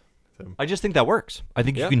villains. Yeah. So, I just think that works. I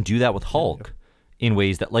think Yeah. you can do that with Hulk in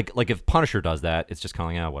ways that, like if Punisher does that, it's just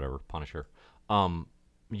kind of like, whatever, Punisher.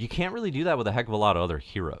 You can't really do that with a heck of a lot of other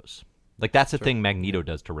heroes. Like that's the thing Magneto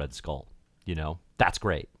does to Red Skull. That's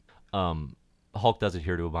great. Hulk does it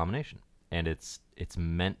here to Abomination, and it's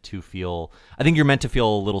meant to feel. I think you're meant to feel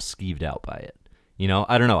a little skeeved out by it.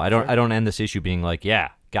 I don't know. I don't end this issue being like, yeah,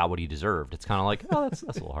 got what he deserved. It's kind of like, oh, that's a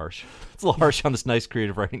little harsh. It's a little harsh on this nice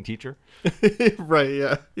creative writing teacher. right,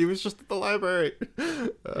 yeah, he was just at the library.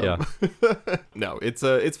 Yeah. No,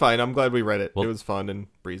 it's fine. I'm glad we read it. Well- It was fun and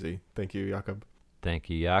breezy. Thank you, Jakob. Thank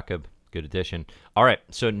you, Jakob. Good addition. All right,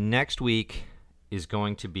 so next week is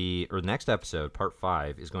going to be, or the next episode, part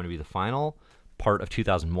 5, is going to be the final part of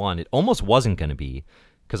 2001. It almost wasn't going to be,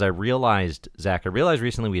 because I realized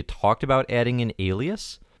recently we had talked about adding an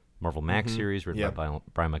Alias, Marvel Max series written Yeah. by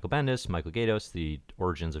Brian Michael Bendis, Michael Gaydos, the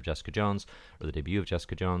origins of Jessica Jones, or the debut of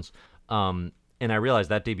Jessica Jones. And I realized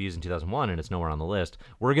that debuts in 2001, and it's nowhere on the list.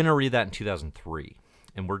 We're going to read that in 2003,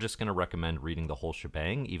 and we're just going to recommend reading the whole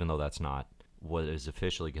shebang, even though that's not what is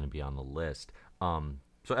officially going to be on the list.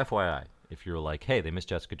 So FYI, if you're like, hey, they missed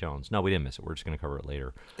Jessica Jones. No, we didn't miss it. We're just going to cover it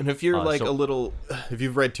later. And if you're so- if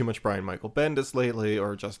you've read too much Brian Michael Bendis lately,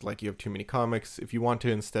 or just like you have too many comics, if you want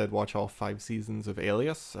to instead watch all 5 seasons of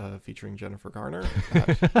Alias featuring Jennifer Garner,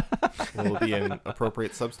 that will be an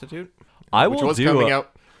appropriate substitute. Which was coming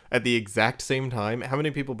out at the exact same time. How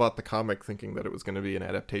many people bought the comic thinking that it was going to be an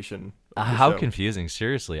adaptation? Of the How show? confusing.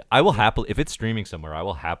 Seriously. I will happily, if it's streaming somewhere, I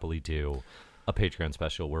will happily do a Patreon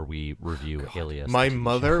special where we review Alias. My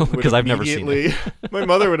mother would because I've never seen it. My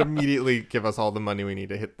mother would immediately give us all the money we need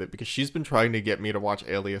to hit that, because she's been trying to get me to watch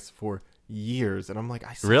Alias for years, and I'm like,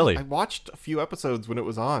 Really? I watched a few episodes when it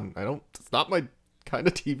was on. It's not my kind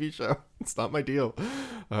of TV show. It's not my deal.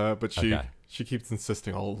 But she keeps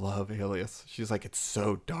insisting, I'll love Alias. She's like, it's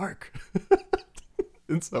so dark.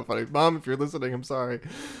 It's so funny. Mom, if you're listening, I'm sorry.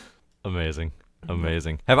 Amazing.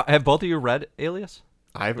 Have both of you read Alias?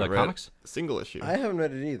 I haven't The read comics? a single issue. I haven't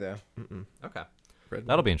read it either. Okay. Read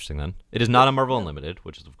That'll be interesting then. It is not on Marvel Unlimited,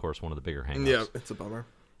 which is, of course, one of the bigger hangups. Yeah, it's a bummer.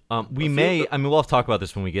 We'll have to talk about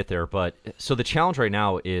this when we get there, but so the challenge right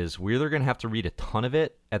now is we're either going to have to read a ton of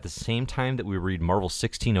it at the same time that we read Marvel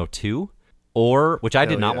 1602, or, which I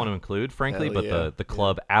did not want to include, frankly, Hell but yeah. the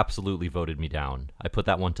club absolutely voted me down. I put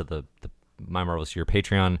that one to the My Marvelous Year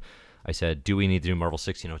Patreon. I said, do we need to do Marvel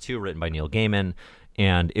 1602, written by Neil Gaiman?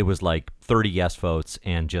 And it was like 30 yes votes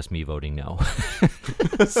and just me voting no.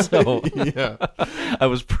 So Yeah. I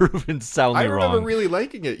was proven soundly I remember wrong. really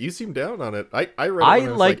liking it. You seemed down on it. I read it when I I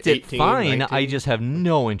was liked like it 18, fine. 19. I just have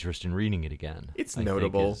no interest in reading it again. It's I think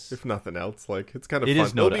notable, is- if nothing else. Like, it's kind of It fun.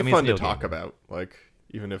 is It'll notable. be I mean, it's fun to Neil talk Gaiman. about. Like,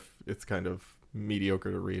 even if it's kind of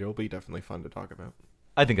mediocre to read, it'll be definitely fun to talk about.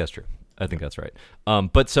 I think that's true. I think that's right.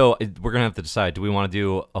 But so we're gonna have to decide: do we want to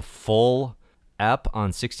do a full ep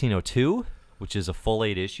on 1602, which is a full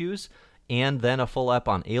 8 issues, and then a full ep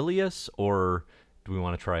on Alias, or do we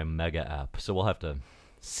want to try a mega ep? So we'll have to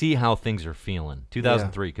see how things are feeling.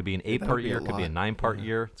 2003 could be an 8-part be a year, could be a lot. 9-part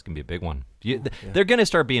year. It's gonna be a big one. They're gonna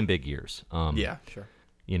start being big years. Yeah, sure.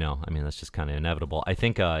 I mean, that's just kind of inevitable. I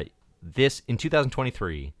think this in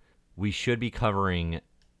 2023, we should be covering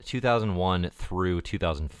 2001 through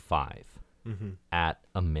 2005 at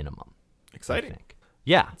a minimum. I Exciting. think.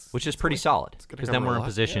 Yeah, which is pretty solid, gonna because then cover a we're in lot,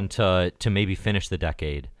 position to maybe finish the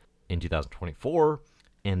decade in 2024,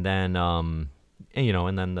 and then and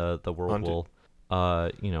then the world On to- will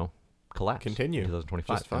collapse. Continue. in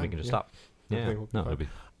 2025, Just and we fine, can just yeah. stop. Yeah, Everything will be no, fine.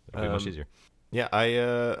 it'll be much easier. Yeah,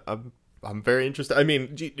 I'm very interested. I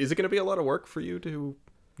mean, is it going to be a lot of work for you to,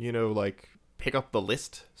 like pick up the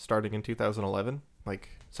list starting in 2011? Like,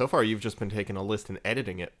 so far you've just been taking a list and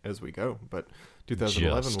editing it as we go, but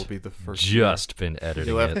 2011 will be the first year. Just been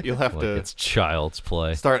editing it. You'll have like to it's child's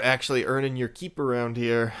play. start actually earning your keep around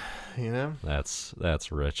here, That's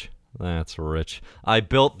rich. That's rich. I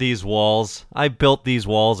built these walls,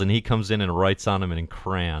 and he comes in and writes on them in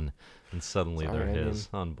crayon, and suddenly they're Sorry, his.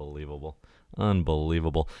 Unbelievable.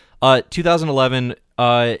 2011,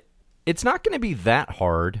 it's not going to be that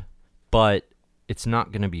hard, but it's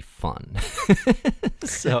not going to be fun.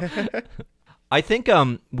 So I think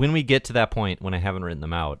when we get to that point, when I haven't written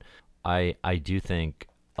them out, I do think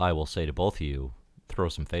I will say to both of you, throw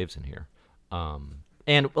some faves in here.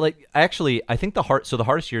 And like actually, I think the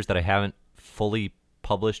hardest years that I haven't fully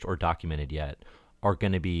published or documented yet are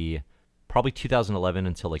going to be probably 2011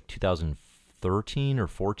 until like 2013 or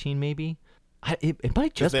 14 maybe. It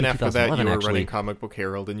might just then be after 2011 that, you were actually. running Comic Book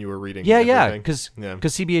Herald and you were reading. Yeah, everything. because Yeah.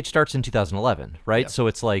 CBH starts in 2011, right? Yeah. So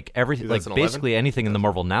it's like everything, like 2011? basically anything in the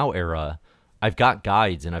Marvel Now era. I've got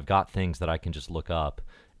guides and I've got things that I can just look up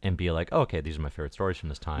and be like, oh, okay, these are my favorite stories from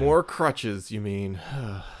this time. More crutches, you mean?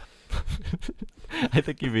 I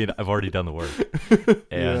think you mean I've already done the work,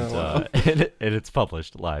 and and it's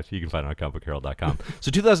published live. You can find it on comicbookherald.com.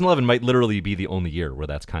 So 2011 might literally be the only year where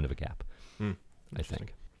that's kind of a gap. I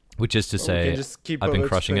think, which is to Or we say, can just keep I've been over to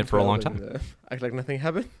crushing it for a long 2012 time. and, act like nothing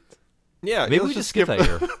happened. Yeah, Maybe let's we just skip that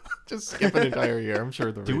year. Just skip an entire year. I'm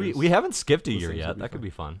sure the Do we? readers- We haven't skipped a year listeners yet. would be That could fun. be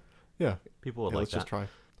fun. Yeah, People would yeah, like let's that. just try.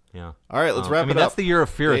 Yeah. All right, let's wrap I mean, it that's up. the year of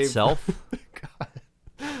fear Dave. itself.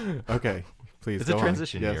 Okay, please. It's a go on.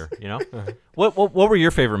 transition Yes. year, you know. What were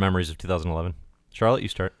your favorite memories of 2011? Charlotte, you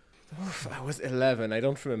start. Oof, I was 11. I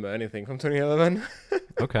don't remember anything from 2011.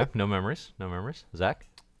 Okay, no memories. Zach.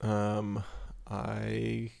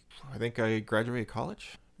 I think I graduated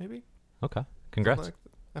college. Maybe. Okay, congrats. Something like-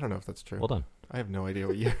 I don't know if that's true. Well done. I have no idea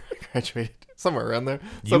what year I graduated. Somewhere around there.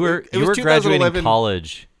 You were It was graduating 2011.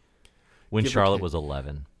 college when Give or Charlotte take. was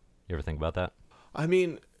 11. You ever think about that? I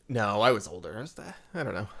mean, no, I was older. I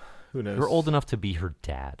don't know. Who knows? You're old enough to be her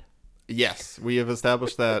dad. Yes, we have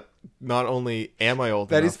established that. Not only am I old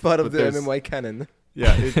That enough, is part of but the there's- MMY canon.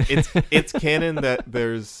 Yeah, it's canon that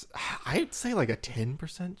there's, I'd say like a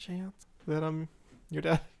 10% chance that I'm your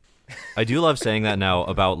dad. I do love saying that now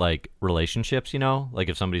about like relationships, you know? Like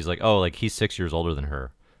if somebody's like, "Oh, like he's 6 years older than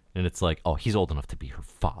her." And it's like, "Oh, he's old enough to be her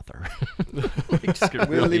father." Like, just get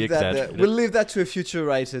We'll really leave that. exaggerated. We'll leave that to a future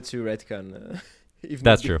writer to retcon. If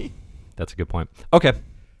That's need true. be. That's a good point. Okay.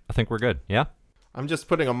 I think we're good. Yeah? I'm just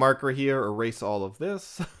putting a marker here, erase all of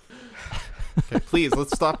this. Okay, please,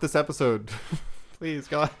 let's stop this episode. Please,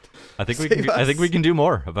 God. I think Save us. we can do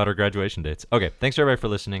more about our graduation dates. Okay, thanks everybody for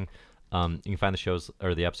listening. You can find the shows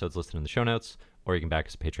or the episodes listed in the show notes, or you can back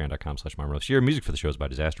us at patreon.com/MyMarvelous Year. Music for the show is by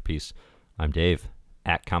Disasterpiece. I'm Dave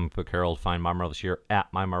at Comic Book Herald. Find My Marvelous Year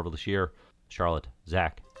at My Marvelous Year. Charlotte,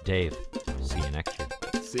 Zach, Dave. See you next year.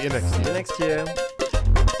 See you next See time. you next year.